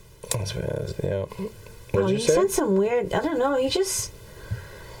 That's bad, yeah. What'd you say? Sent some weird, I don't know, it's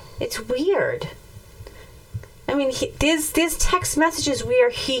weird. I mean, there's text messages where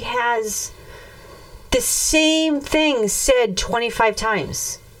he has the same thing said 25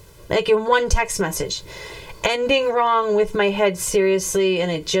 times. Like in one text message. Ending wrong with my head seriously,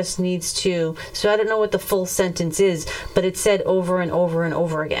 and it just needs to. So I don't know what the full sentence is, but it said over and over and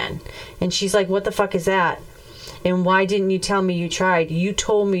over again. And she's like, what the fuck is that? And why didn't you tell me you tried? You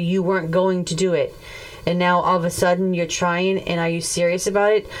told me you weren't going to do it. And now all of a sudden you're trying, and are you serious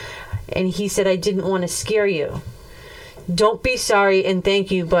about it? And he said, I didn't want to scare you. Don't be sorry and thank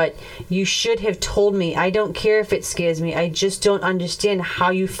you, but you should have told me. I don't care if it scares me. I just don't understand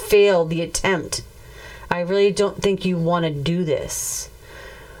how you failed the attempt. I really don't think you want to do this.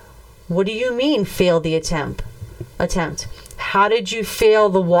 What do you mean, fail the attempt? How did you fail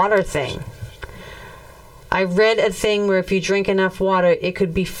the water thing? I read a thing where if you drink enough water, it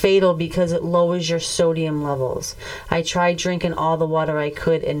could be fatal because it lowers your sodium levels. I tried drinking all the water I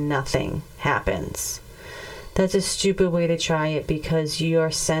could and nothing happens. That's a stupid way to try it because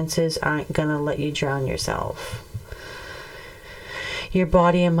your senses aren't going to let you drown yourself. Your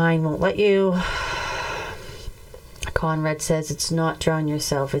body and mind won't let you. Conrad says it's not drown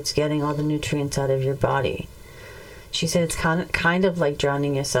yourself, it's getting all the nutrients out of your body. She said it's kind of like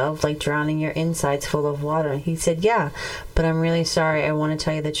drowning yourself, like drowning your insides full of water. And he said, yeah, but I'm really sorry. I want to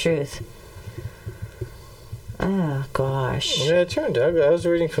tell you the truth. Oh, gosh. Yeah, it turned out. I was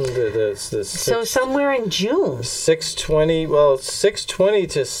reading from so somewhere in June. 620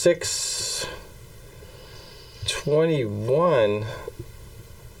 to 621...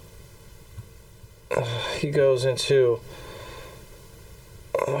 he goes into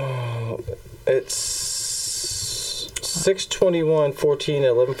it's 6:21:14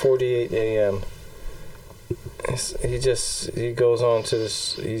 at 11:48 a.m. He goes on to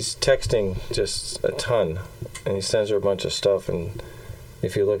this. He's texting just a ton, and he sends her a bunch of stuff. And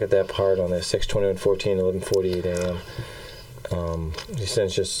if you look at that part on there, 6:21:14 11:48 a.m. He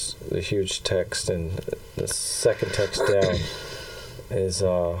sends just a huge text, and the second text down is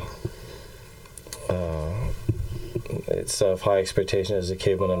it's of high expectation as a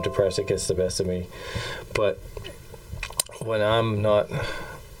kid. When I'm depressed, it gets the best of me. But when I'm not,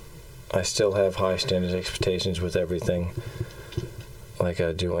 I still have high standard expectations with everything. Like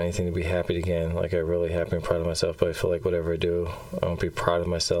I do anything to be happy again. Like I'm really happy and proud of myself. But I feel like whatever I do, I won't be proud of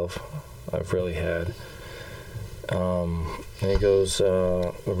myself. I've really had. And he goes,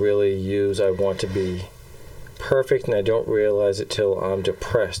 really use I want to be perfect, and I don't realize it till I'm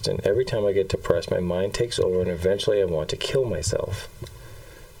depressed, and every time I get depressed my mind takes over and eventually I want to kill myself.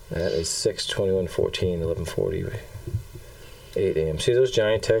 That is 6:21:14 11:48 a.m. See those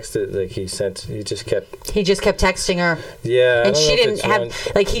giant texts that like he sent? He just kept texting her. Yeah, and she didn't have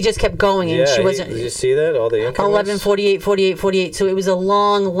like he just kept going, and she wasn't. Did you see that? All the increments? 11:48. So it was a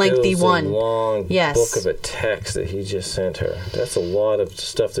long, lengthy one. It was a long book of a text that he just sent her. That's a lot of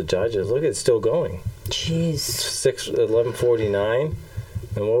stuff to digest. Look, it's still going. Jeez. 11:49,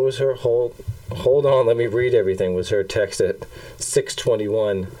 and what was her hold on? Let me read everything. Was her text at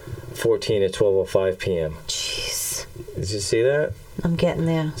 6:21:14 at 12:05 p.m. Jeez. Did you see that? I'm getting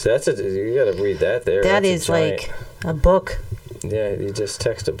there. So you got to read that there. That is like a book. Yeah, you just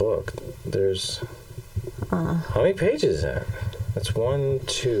text a book. There's how many pages is that? That's 1,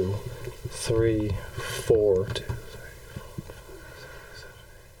 2, 3, 4.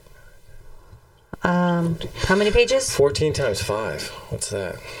 How many pages? 14 times 5. What's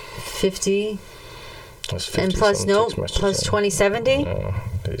that? 50. That's 50 and plus 20, 70? Oh,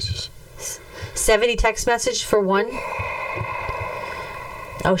 Jesus. 70 text message for one.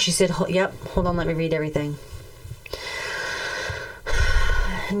 Oh, she said, yep, hold on, let me read everything.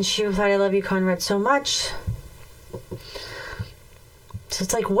 And she replied, I love you, Conrad, so much. So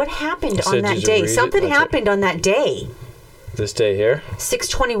it's like, what happened on that day? Something happened on that day. This day here?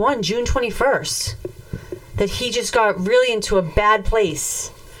 6/21, June 21st. That he just got really into a bad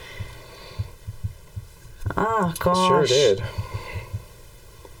place. Oh, gosh. Sure did.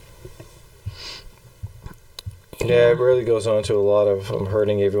 Yeah, it really goes on to a lot of, I'm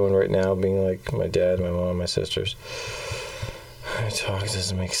hurting everyone right now, being like my dad, my mom, my sisters. I talk, it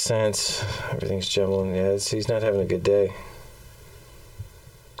doesn't make sense. Everything's jumbling. Yeah, he's not having a good day.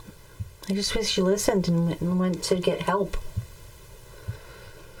 I just wish you listened and went to get help.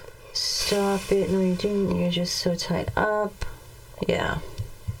 Stop it. No, you didn't. You're just so tied up. Yeah.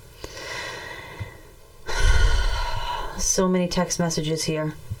 So many text messages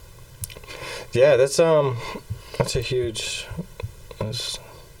here. Yeah, that's a huge. I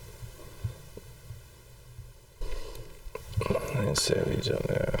didn't say these on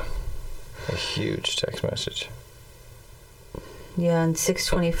there. A huge text message. Yeah, and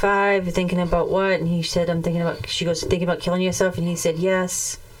 6:25, you're thinking about what? And he said, she goes, thinking about killing yourself? And he said,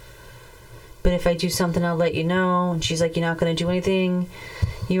 yes. But if I do something, I'll let you know. And she's like, you're not going to do anything.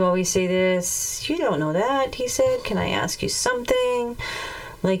 You always say this. You don't know that, he said. Can I ask you something?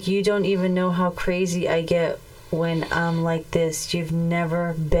 Like, you don't even know how crazy I get when I'm like this. You've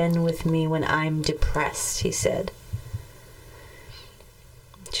never been with me when I'm depressed, he said.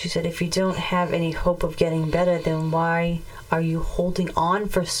 She said, if you don't have any hope of getting better, then why are you holding on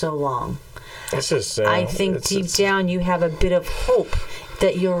for so long? It's just, I think deep down you have a bit of hope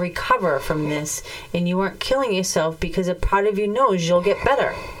that you'll recover from this, and you aren't killing yourself because a part of you knows you'll get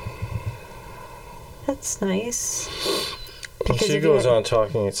better. That's nice. Because she goes on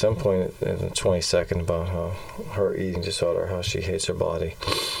talking at some point in the 22nd about how her eating disorder, how she hates her body.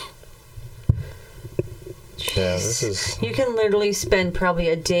 Yeah, this is... You can literally spend probably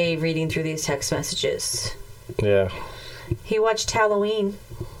a day reading through these text messages. Yeah. He watched Halloween.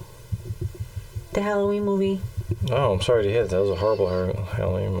 The Halloween movie. Oh, I'm sorry to hear that. That was a horrible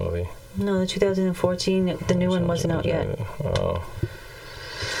Halloween movie. No, the 2014, the new one wasn't out yet. Oh.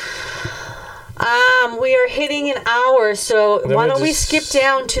 We are hitting an hour, so why don't we skip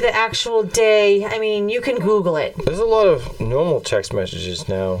down to the actual day? I mean, you can Google it. There's a lot of normal text messages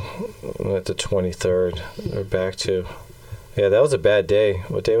now at the 23rd. We're back to... Yeah, that was a bad day.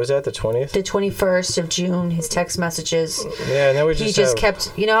 What day was that? The 20th? The 21st of June, his text messages. Yeah, now we just He just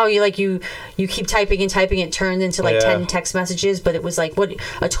kept... You know how you keep typing and typing, it turned into 10 text messages, but it was like, what,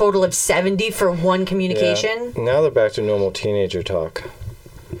 a total of 70 for one communication? Yeah. Now they're back to normal teenager talk.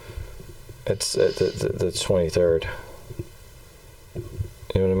 It's the 23rd.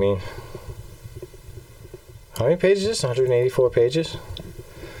 You know what I mean? How many pages is this? 184 pages?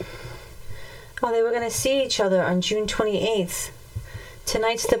 Oh, they were going to see each other on June 28th.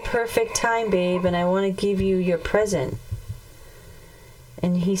 Tonight's the perfect time, babe, and I want to give you your present.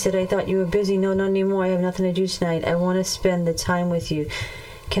 And he said, I thought you were busy. No, not anymore. I have nothing to do tonight. I want to spend the time with you.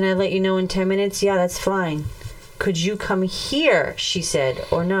 Can I let you know in 10 minutes? Yeah, that's fine. Could you come here, she said,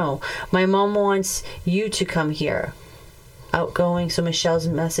 or no? My mom wants you to come here. Outgoing, so Michelle's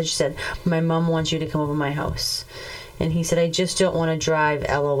message said, my mom wants you to come over my house. And he said, I just don't want to drive,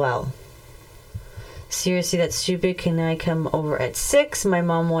 LOL. Seriously, that's stupid. Can I come over at 6? My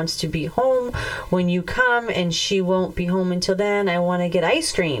mom wants to be home when you come, and she won't be home until then. I want to get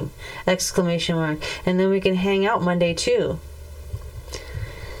ice cream! ! And then we can hang out Monday, too.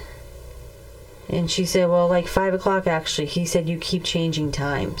 And she said, well, like 5 o'clock, actually. He said, you keep changing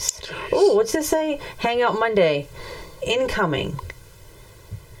times. Oh, what's this say? Hang out Monday. Incoming.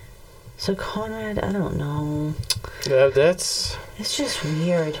 So, Conrad, I don't know. Yeah, that's... It's just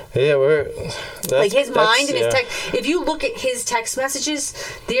weird. Yeah, like his mind and his text. If you look at his text messages,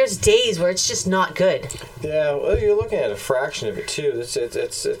 there's days where it's just not good. Yeah, well, you're looking at a fraction of it, too. It's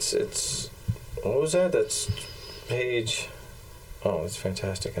what was that? That's page... Oh, it's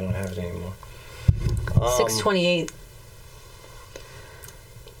fantastic. I don't have it anymore. 628.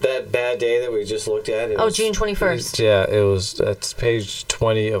 That bad day that we just looked at. June 21st. That's page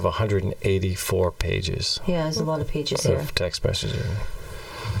 20 of 184 pages. Yeah, there's a lot of pages here. Of text messages.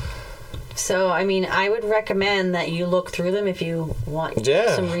 So, I mean, I would recommend that you look through them if you want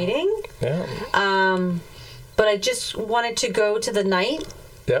some reading. Yeah. But I just wanted to go to the night.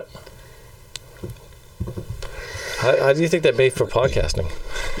 Yep. How do you think that made for podcasting?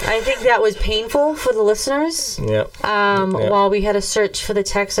 I think that was painful for the listeners. Yep. While we had to search for the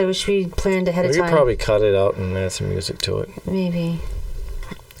text, I wish we planned ahead of time. We could probably cut it out and add some music to it. Maybe.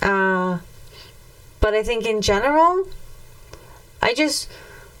 But I think in general, I just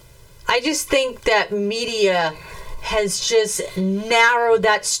think that media has just narrowed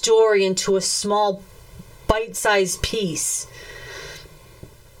that story into a small, bite-sized piece.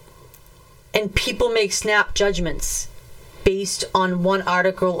 And people make snap judgments based on one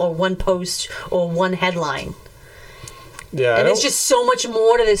article or one post or one headline. Yeah, and there's just so much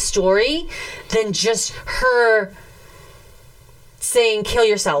more to this story than just her saying kill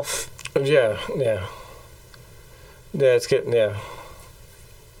yourself. Yeah. It's getting, I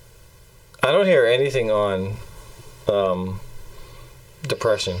don't hear anything on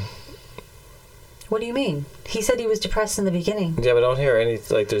depression. What do you mean? He said he was depressed in the beginning. Yeah, but I don't hear any,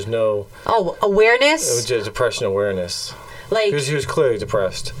 like, there's no... Oh, awareness? Depression awareness. Like... Because he was clearly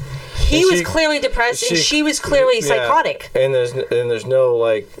depressed. He was clearly depressed, and she was clearly psychotic. And there's no,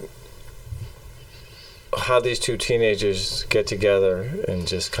 like... how these two teenagers get together and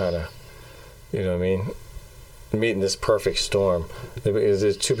just kind of, you know what I mean, meet in this perfect storm.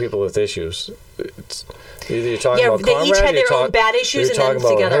 There's two people with issues. It's either you're talking about they Conrad, each had their own bad issues, and then about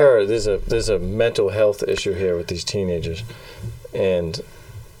together. her. There's a mental health issue here with these teenagers, and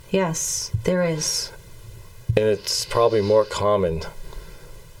yes, there is. And it's probably more common.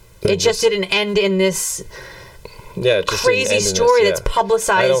 It just didn't end in this. Yeah, it just crazy story that's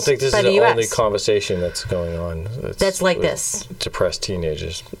publicized. I don't think this by is the the US. only conversation that's going on. That's like this. Depressed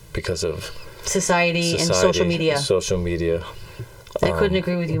teenagers because of society and social media. Social media. I couldn't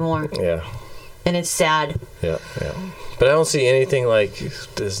agree with you more. Yeah. And it's sad. Yeah, yeah. But I don't see anything like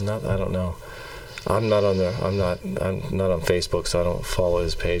there's not. I don't know. I'm not on there. I'm not on Facebook, so I don't follow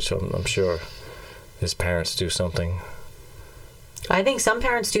his page. So I'm sure his parents do something. I think some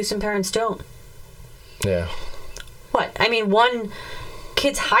parents do, some parents don't. Yeah. What? I mean,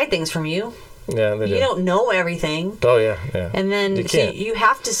 kids hide things from you. Yeah, they do. You don't know everything. Oh, yeah, yeah. And then you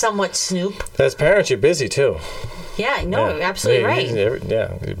have to somewhat snoop. As parents, you're busy, too. Yeah, no, you're absolutely right.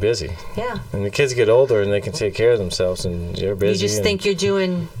 Yeah, you're busy. Yeah. And the kids get older and they can take care of themselves, and you're busy. You just think you're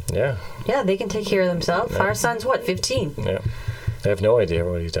doing... Yeah. Yeah, they can take care of themselves. Yeah. Our son's, 15? Yeah. I have no idea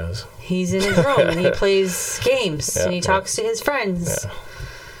what he does. He's in his room and he plays games and he talks to his friends.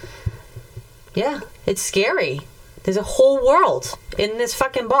 Yeah, it's scary. There's a whole world in this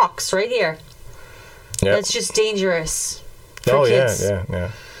fucking box right here. Yep. That's just dangerous for kids.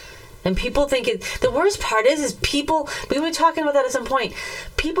 Yeah. And people think the worst part is people, we were talking about that at some point.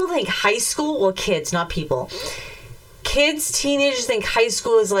 People think high school, well, kids, not people. Kids, teenagers think high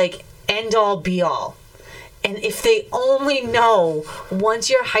school is like end all be all. And if they only know once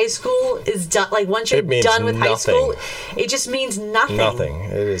your high school is done, like once you're done with high school, it just means nothing. Nothing.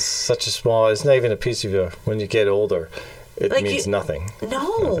 It is such a small, it's not even a piece of you. When you get older, it means nothing.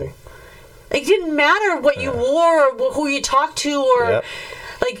 No. Nothing. It didn't matter what you wore or who you talked to or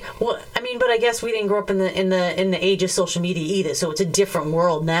like what I mean, but I guess we didn't grow up in the age of social media either, so it's a different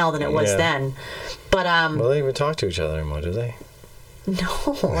world now than it was then. But well, they don't even talk to each other anymore, do they?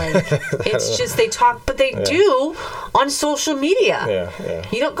 No, like it's just they talk, but they do on social media. Yeah.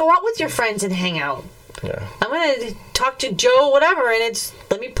 You don't go out with your friends and hang out. Yeah. I'm gonna talk to Joe, whatever, and it's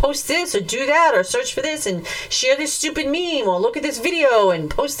let me post this or do that or search for this and share this stupid meme or look at this video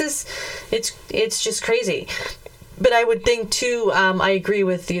and post this. It's just crazy. But I would think too. I agree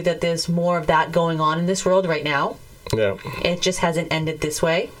with you that there's more of that going on in this world right now. Yeah. It just hasn't ended this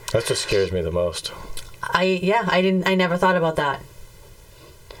way. That's what scares me the most. I never thought about that.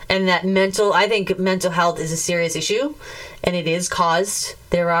 And that I think mental health is a serious issue, and it is caused.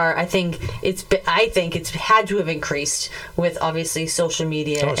 I think it's had to have increased with obviously social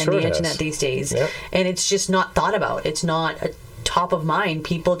media and the internet these days. Yep. And it's just not thought about. It's not a top of mind.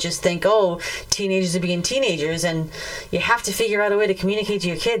 People just think, teenagers are being teenagers, and you have to figure out a way to communicate to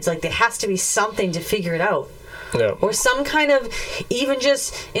your kids. Like there has to be something to figure it out. Yeah. Or some kind of, even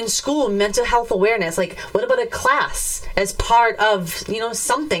just in school, mental health awareness. Like, what about a class as part of,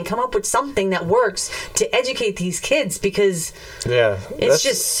 something? Come up with something that works to educate these kids because it's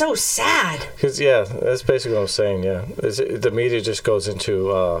just so sad. Because, that's basically what I'm saying, the media just goes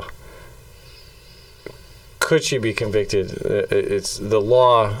into, could she be convicted? It's the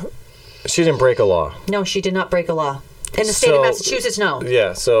law. She didn't break a law. No, she did not break a law. In the state of Massachusetts, no.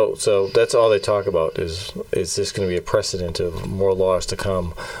 Yeah, so that's all they talk about is this going to be a precedent of more laws to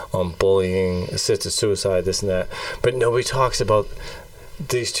come on bullying, assisted suicide, this and that. But nobody talks about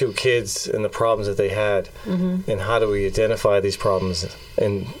these two kids and the problems that they had, and how do we identify these problems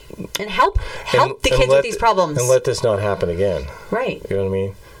and help the kids with these problems and let this not happen again. Right. You know what I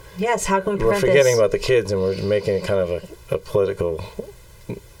mean? Yes. How can we prevent this? We're forgetting about the kids and we're making it kind of a political.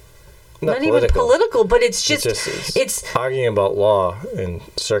 Not even political, but it's just it's arguing about law and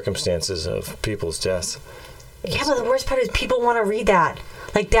circumstances of people's deaths. Yeah, but the worst part is people want to read that.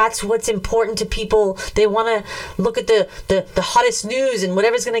 Like that's what's important to people. They want to look at the hottest news and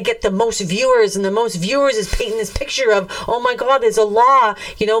whatever's going to get the most viewers, and the most viewers is painting this picture of, oh my God, there's a law.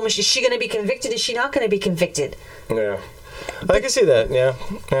 Is she going to be convicted? Is she not going to be convicted? Yeah, I can see that. Yeah,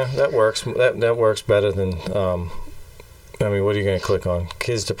 that works. That works better than. What are you going to click on?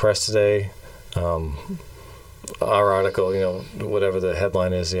 Kids depressed today. Our article, whatever the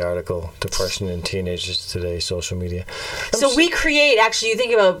headline is, the article, depression in teenagers today, social media. So we create, actually, you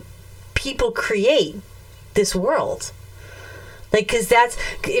think about people create this world. Like, because that's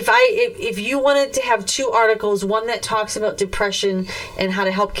if you wanted to have two articles, one that talks about depression and how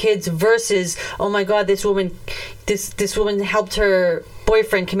to help kids versus, oh my God, this woman helped her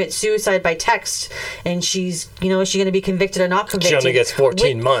boyfriend commit suicide by text, and she's, is she going to be convicted or not convicted? She only gets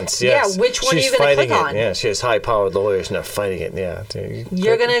 14 months. Yes. Yeah, which one are you going to click on? Yeah, she has high-powered lawyers not fighting it. Yeah,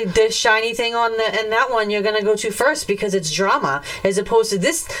 you're going to, the shiny thing on that one, you're going to go to first because it's drama, as opposed to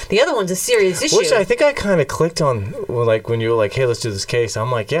this. The other one's a serious issue. Which I think I kind of clicked on, like when you were like, "Hey, let's do this case."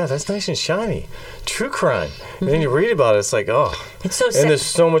 I'm like, "Yeah, that's nice and shiny, true crime." And then you read about it, it's like, oh, it's so. And there's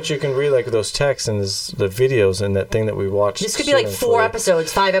so much you can read, like those texts and the videos and that thing that we watched. This could be like 4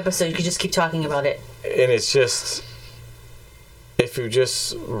 episodes, 5 episodes. You could just keep talking about it. And it's just, if you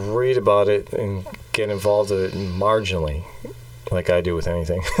just read about it and get involved with it marginally, like I do with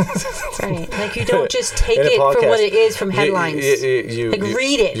anything. Right. Like you don't just take it for what it is from headlines. You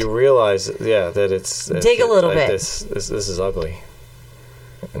read it. You realize, that it's... Dig a little bit. This is ugly.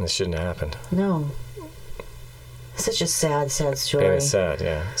 And this shouldn't have happened. No. It's such a sad story. And it's sad,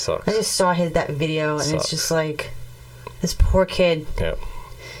 yeah. It sucks. I just saw that video, and it's just like, this poor kid. Yeah.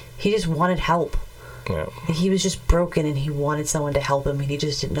 He just wanted help. Yeah. He was just broken, and he wanted someone to help him, and he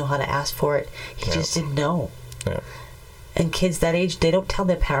just didn't know how to ask for it. He just didn't know. Yeah. And kids that age, they don't tell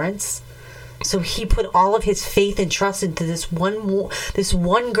their parents. So he put all of his faith and trust into this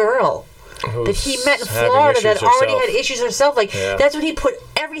one girl that he met in Florida that already had issues herself. Like, that's what he put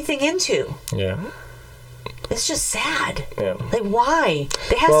everything into. Yeah. It's just sad. Yeah. Like, why?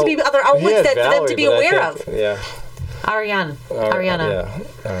 There has to be other outlets for them to be aware of. Yeah. Ariana. Yeah.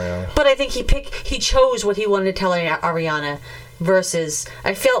 Ariana. But I think he chose what he wanted to tell Ariana versus,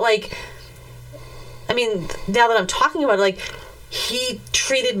 I felt like, I mean, now that I'm talking about it, like, he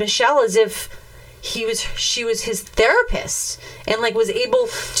treated Michelle as if she was his therapist, and like was able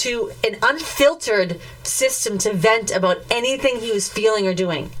to an unfiltered system to vent about anything he was feeling or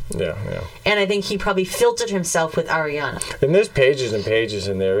doing. Yeah. And I think he probably filtered himself with Ariana. And there's pages and pages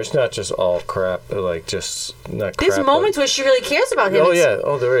in there. It's not just all crap, like just not crap. There's moments where she really cares about him. Oh yeah,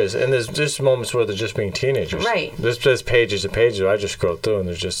 there is. And there's just moments where they're just being teenagers. Right. There's pages and pages where I just scroll through and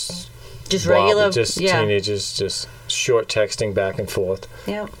there's just regular, teenagers, just short texting back and forth.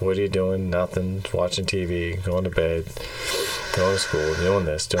 Yeah. What are you doing? Nothing. Watching TV, going to bed, going to school, doing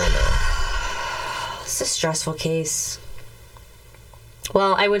this, doing that. It's a stressful case.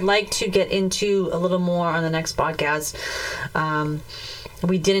 Well, I would like to get into a little more on the next podcast.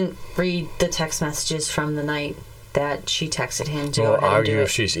 We didn't read the text messages from the night that she texted him to go ahead and do it. Argue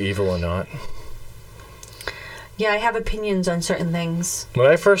if she's evil or not. Yeah, I have opinions on certain things. When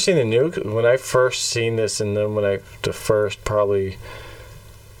I first seen this, and then the first probably,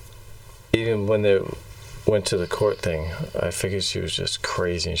 even when they went to the court thing, I figured she was just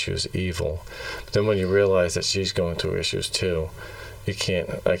crazy and she was evil. But then when you realize that she's going through issues too, I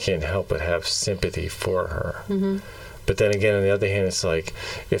can't help but have sympathy for her. Mm-hmm. But then again, on the other hand, it's like,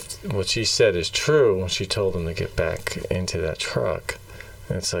 if what she said is true, she told him to get back into that truck.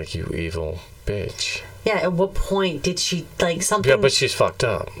 And it's like, you evil bitch. Yeah, at what point did she, like, something... Yeah, but she's fucked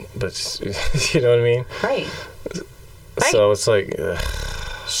up. But, you know what I mean? Right. So it's like...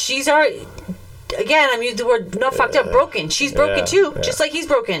 She's already... Again, I'm using the word not fucked up, broken. She's broken too, just like he's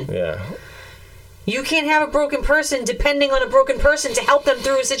broken. Yeah. You can't have a broken person depending on a broken person to help them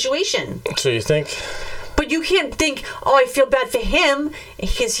through a situation. So you think... But you can't think, oh, I feel bad for him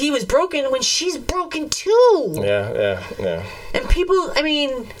because he was broken when she's broken too. Yeah. And people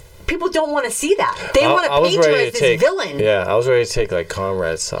don't want to see that. They want to paint her as this villain. Yeah, I was ready to take like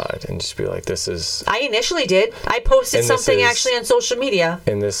Conrad's side and just be like, this is... I initially did. I posted something actually on social media.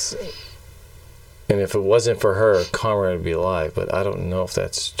 And if it wasn't for her, Conrad would be alive, but I don't know if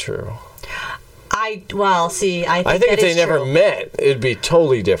that's true. I think if they never met, it'd be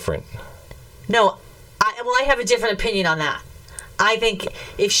totally different. No, I have a different opinion on that. I think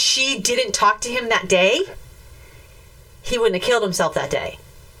if she didn't talk to him that day, he wouldn't have killed himself that day.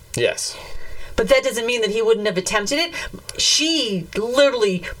 Yes. But that doesn't mean that he wouldn't have attempted it. She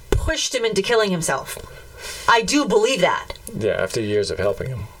literally pushed him into killing himself. I do believe that. Yeah, after years of helping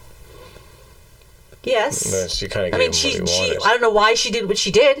him. Yes. She kind of gave him what he wanted. I don't know why she did what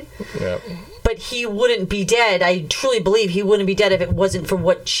she did. Yeah. But he wouldn't be dead. I truly believe he wouldn't be dead if it wasn't for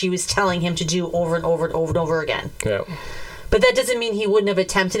what she was telling him to do over and over and over and over again. Yeah. But that doesn't mean he wouldn't have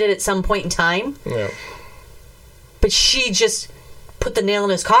attempted it at some point in time. Yeah. But she just put the nail in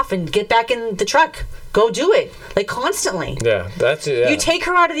his coffin. Get back in the truck. Go do it. Like, constantly. Yeah, that's it. Yeah. You take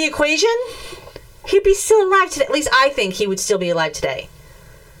her out of the equation, he'd be still alive today. At least I think he would still be alive today.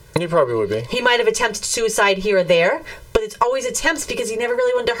 He probably would be. He might have attempted suicide here or there, but but it's always attempts because he never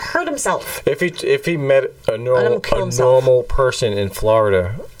really wanted to hurt himself. If he met a normal person in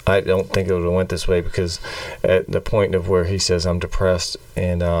Florida, I don't think it would have went this way, because at the point of where he says I'm depressed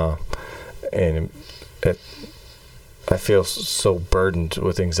and I feel so burdened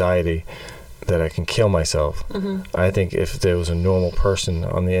with anxiety that I can kill myself. I think if there was a normal person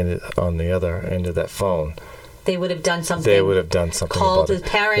on the other end of that phone, they would have done something. They would have done something. Called about the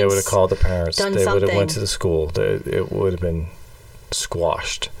it. parents. They would have called the parents. Done they something. would have went to the school. It would have been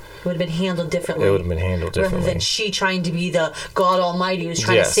squashed. It would have been handled differently. It would have been handled differently. Rather than she trying to be the God Almighty who's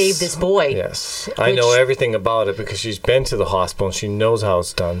trying to save this boy. Yes. I know everything about it because she's been to the hospital and she knows how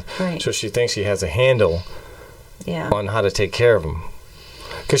it's done. Right. So she thinks she has a handle on how to take care of him.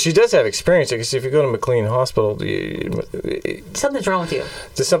 Because she does have experience. Because if you go to McLean Hospital, something's wrong with you.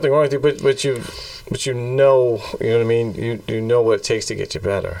 There's something wrong with you, but you know what I mean. You know what it takes to get you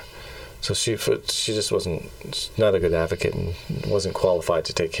better. So she just wasn't not a good advocate and wasn't qualified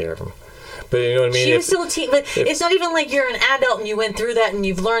to take care of him. But you know what I mean. She was still a teen, but it's not even like you're an adult and you went through that and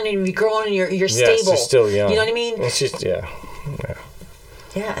you've learned and you've grown and you're stable. She's still young. You know what I mean? Well, she's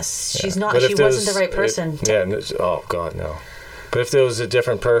Yes, she's not. She wasn't the right person. Oh God, no. But if there was a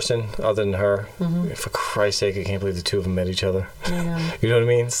different person other than her, for Christ's sake, I can't believe the two of them met each other. I know. You know what I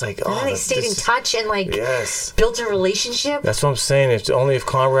mean? It's like, and they stayed in touch and built a relationship. That's what I'm saying. If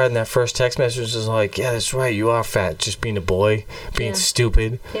Conrad in that first text message was like, yeah, that's right, you are fat, just being a boy, being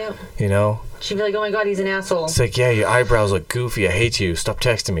stupid. Yeah. You know? She'd be like, oh my God, he's an asshole. It's like, yeah, your eyebrows look goofy. I hate you. Stop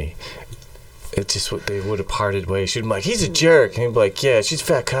texting me. It's just what they would have parted ways. She'd be like, he's a jerk. And he'd be like, yeah, she's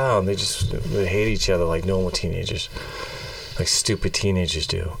fat cow. And they hate each other like normal teenagers. Like stupid teenagers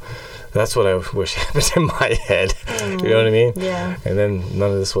do. That's what I wish happened in my head. You know what I mean? Yeah. And then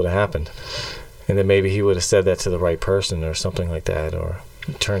none of this would have happened. And then maybe he would have said that to the right person or something like that, or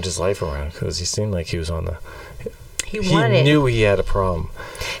turned his life around, because he seemed like he was on the... He knew he had a problem.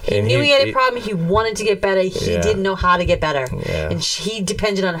 He knew he had a problem. He wanted to get better. He didn't know how to get better. Yeah. And he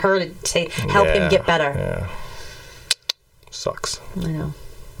depended on her to help him get better. Yeah. Sucks. I know.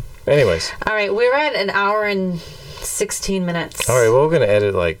 Anyways. All right. We're at an hour and 16 minutes. All right. Well, we're going to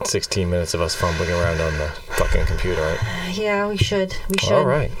edit like 16 minutes of us fumbling around on the fucking computer, right? Yeah, we should. All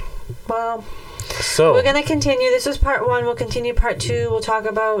right. Well... So we're going to continue. This was part 1. We'll continue part 2. We'll talk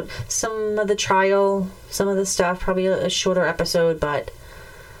about some of the trial, some of the stuff. Probably a shorter episode, but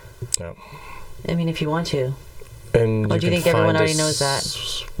I mean, if you want to. And or do you think everyone already knows that?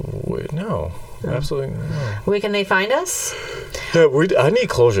 No, absolutely no. Where can they find us? Yeah, I need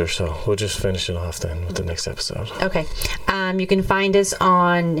closure, so we'll just finish it off then with the next episode. Okay. You can find us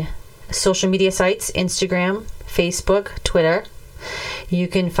on social media sites: Instagram, Facebook, Twitter. You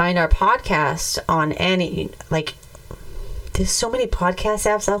can find our podcast on there's so many podcast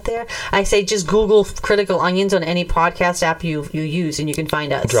apps out there. I say just Google Critical Onions on any podcast app you use and you can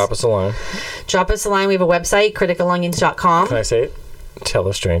find us. Drop us a line. We have a website, criticalonions.com. Can I say it? Tell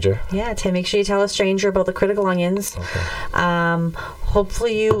a stranger. Yeah, make sure you tell a stranger about the Critical Onions. Okay.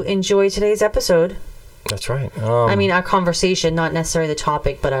 Hopefully you enjoy today's episode. That's right. I mean, our conversation, not necessarily the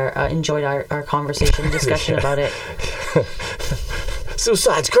topic, but enjoyed our conversation and discussion about it.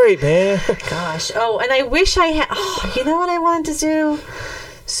 Suicide's great, man. Gosh. Oh, and I wish I had... Oh, you know what I wanted to do?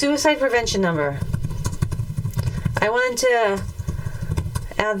 Suicide prevention number. I wanted to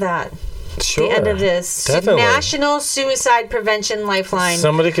add that. Sure. The end of this. Definitely. National Suicide Prevention Lifeline.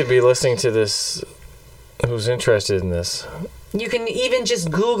 Somebody could be listening to this who's interested in this. You can even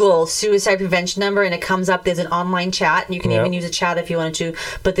just Google suicide prevention number and it comes up. There's an online chat. And you can even use a chat if you wanted to.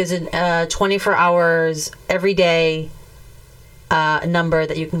 But there's a 24 hours every day number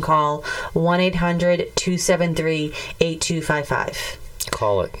that you can call. 1-800-273-8255.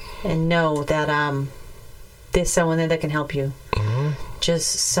 Call it. And know that there's someone there that can help you. Mm-hmm.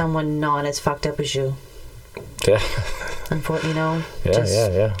 Just someone not as fucked up as you. Yeah. Unfortunately,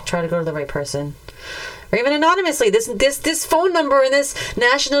 Yeah. Try to go to the right person. Or even anonymously. This phone number in this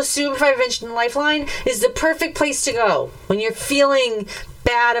National Suicide Prevention Lifeline is the perfect place to go when you're feeling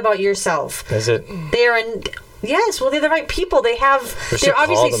bad about yourself. Is it? Yes, well, they're the right people. They're obviously staffed.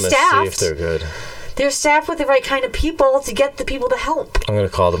 And see if they're good. They're staffed with the right kind of people to get the people to help. I'm going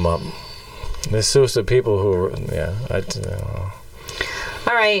to call them up. There's suicide people who are, I don't know.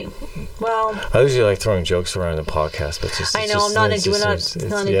 All right. Well, I usually like throwing jokes around in the podcast, but I know I'm not a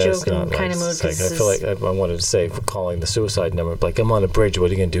joking kind of mood. Like, I feel like I wanted to say calling the suicide number, like I'm on a bridge. What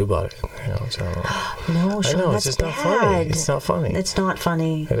are you gonna do about it? No, Sean, I know that's it's just bad. not funny. It's not funny. It's not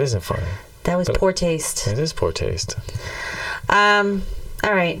funny. It isn't funny. That was poor taste. It is poor taste. All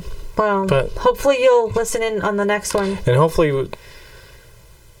right. Well, hopefully you'll listen in on the next one, and hopefully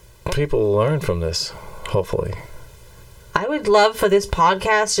people will learn from this. Hopefully. I would love for this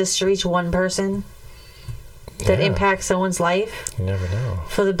podcast just to reach one person that impacts someone's life. You never know.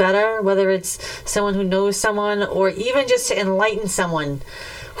 For the better, whether it's someone who knows someone or even just to enlighten someone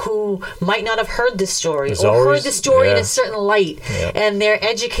who might not have heard this story heard the story in a certain light, and they're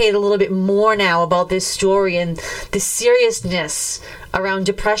educated a little bit more now about this story and the seriousness around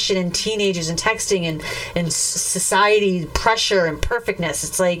depression and teenagers and texting and society pressure and perfectness.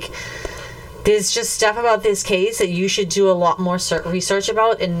 It's like there's just stuff about this case that you should do a lot more research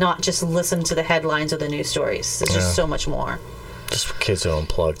about and not just listen to the headlines or the news stories. There's just so much more. Just for kids to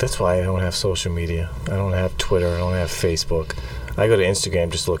unplug. That's why I don't have social media. I don't have Twitter. I don't have Facebook. I go to Instagram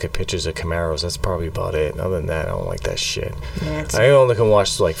just to look at pictures of Camaros. That's probably about it. Other than that, I don't like that shit. Yeah, I only can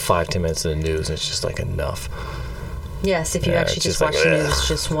watch like 5-10 minutes of the news, and it's just like enough. Yes, if you actually just watch the news,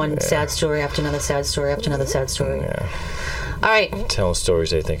 just one sad story after another sad story after another sad story. Yeah. All right. Telling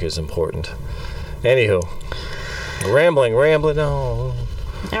stories they think is important. Anywho, rambling on.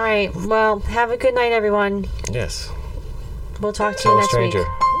 All right. Well, have a good night, everyone. Yes. We'll talk to you next week.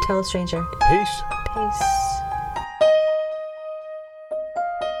 Tell a stranger. Peace. Peace.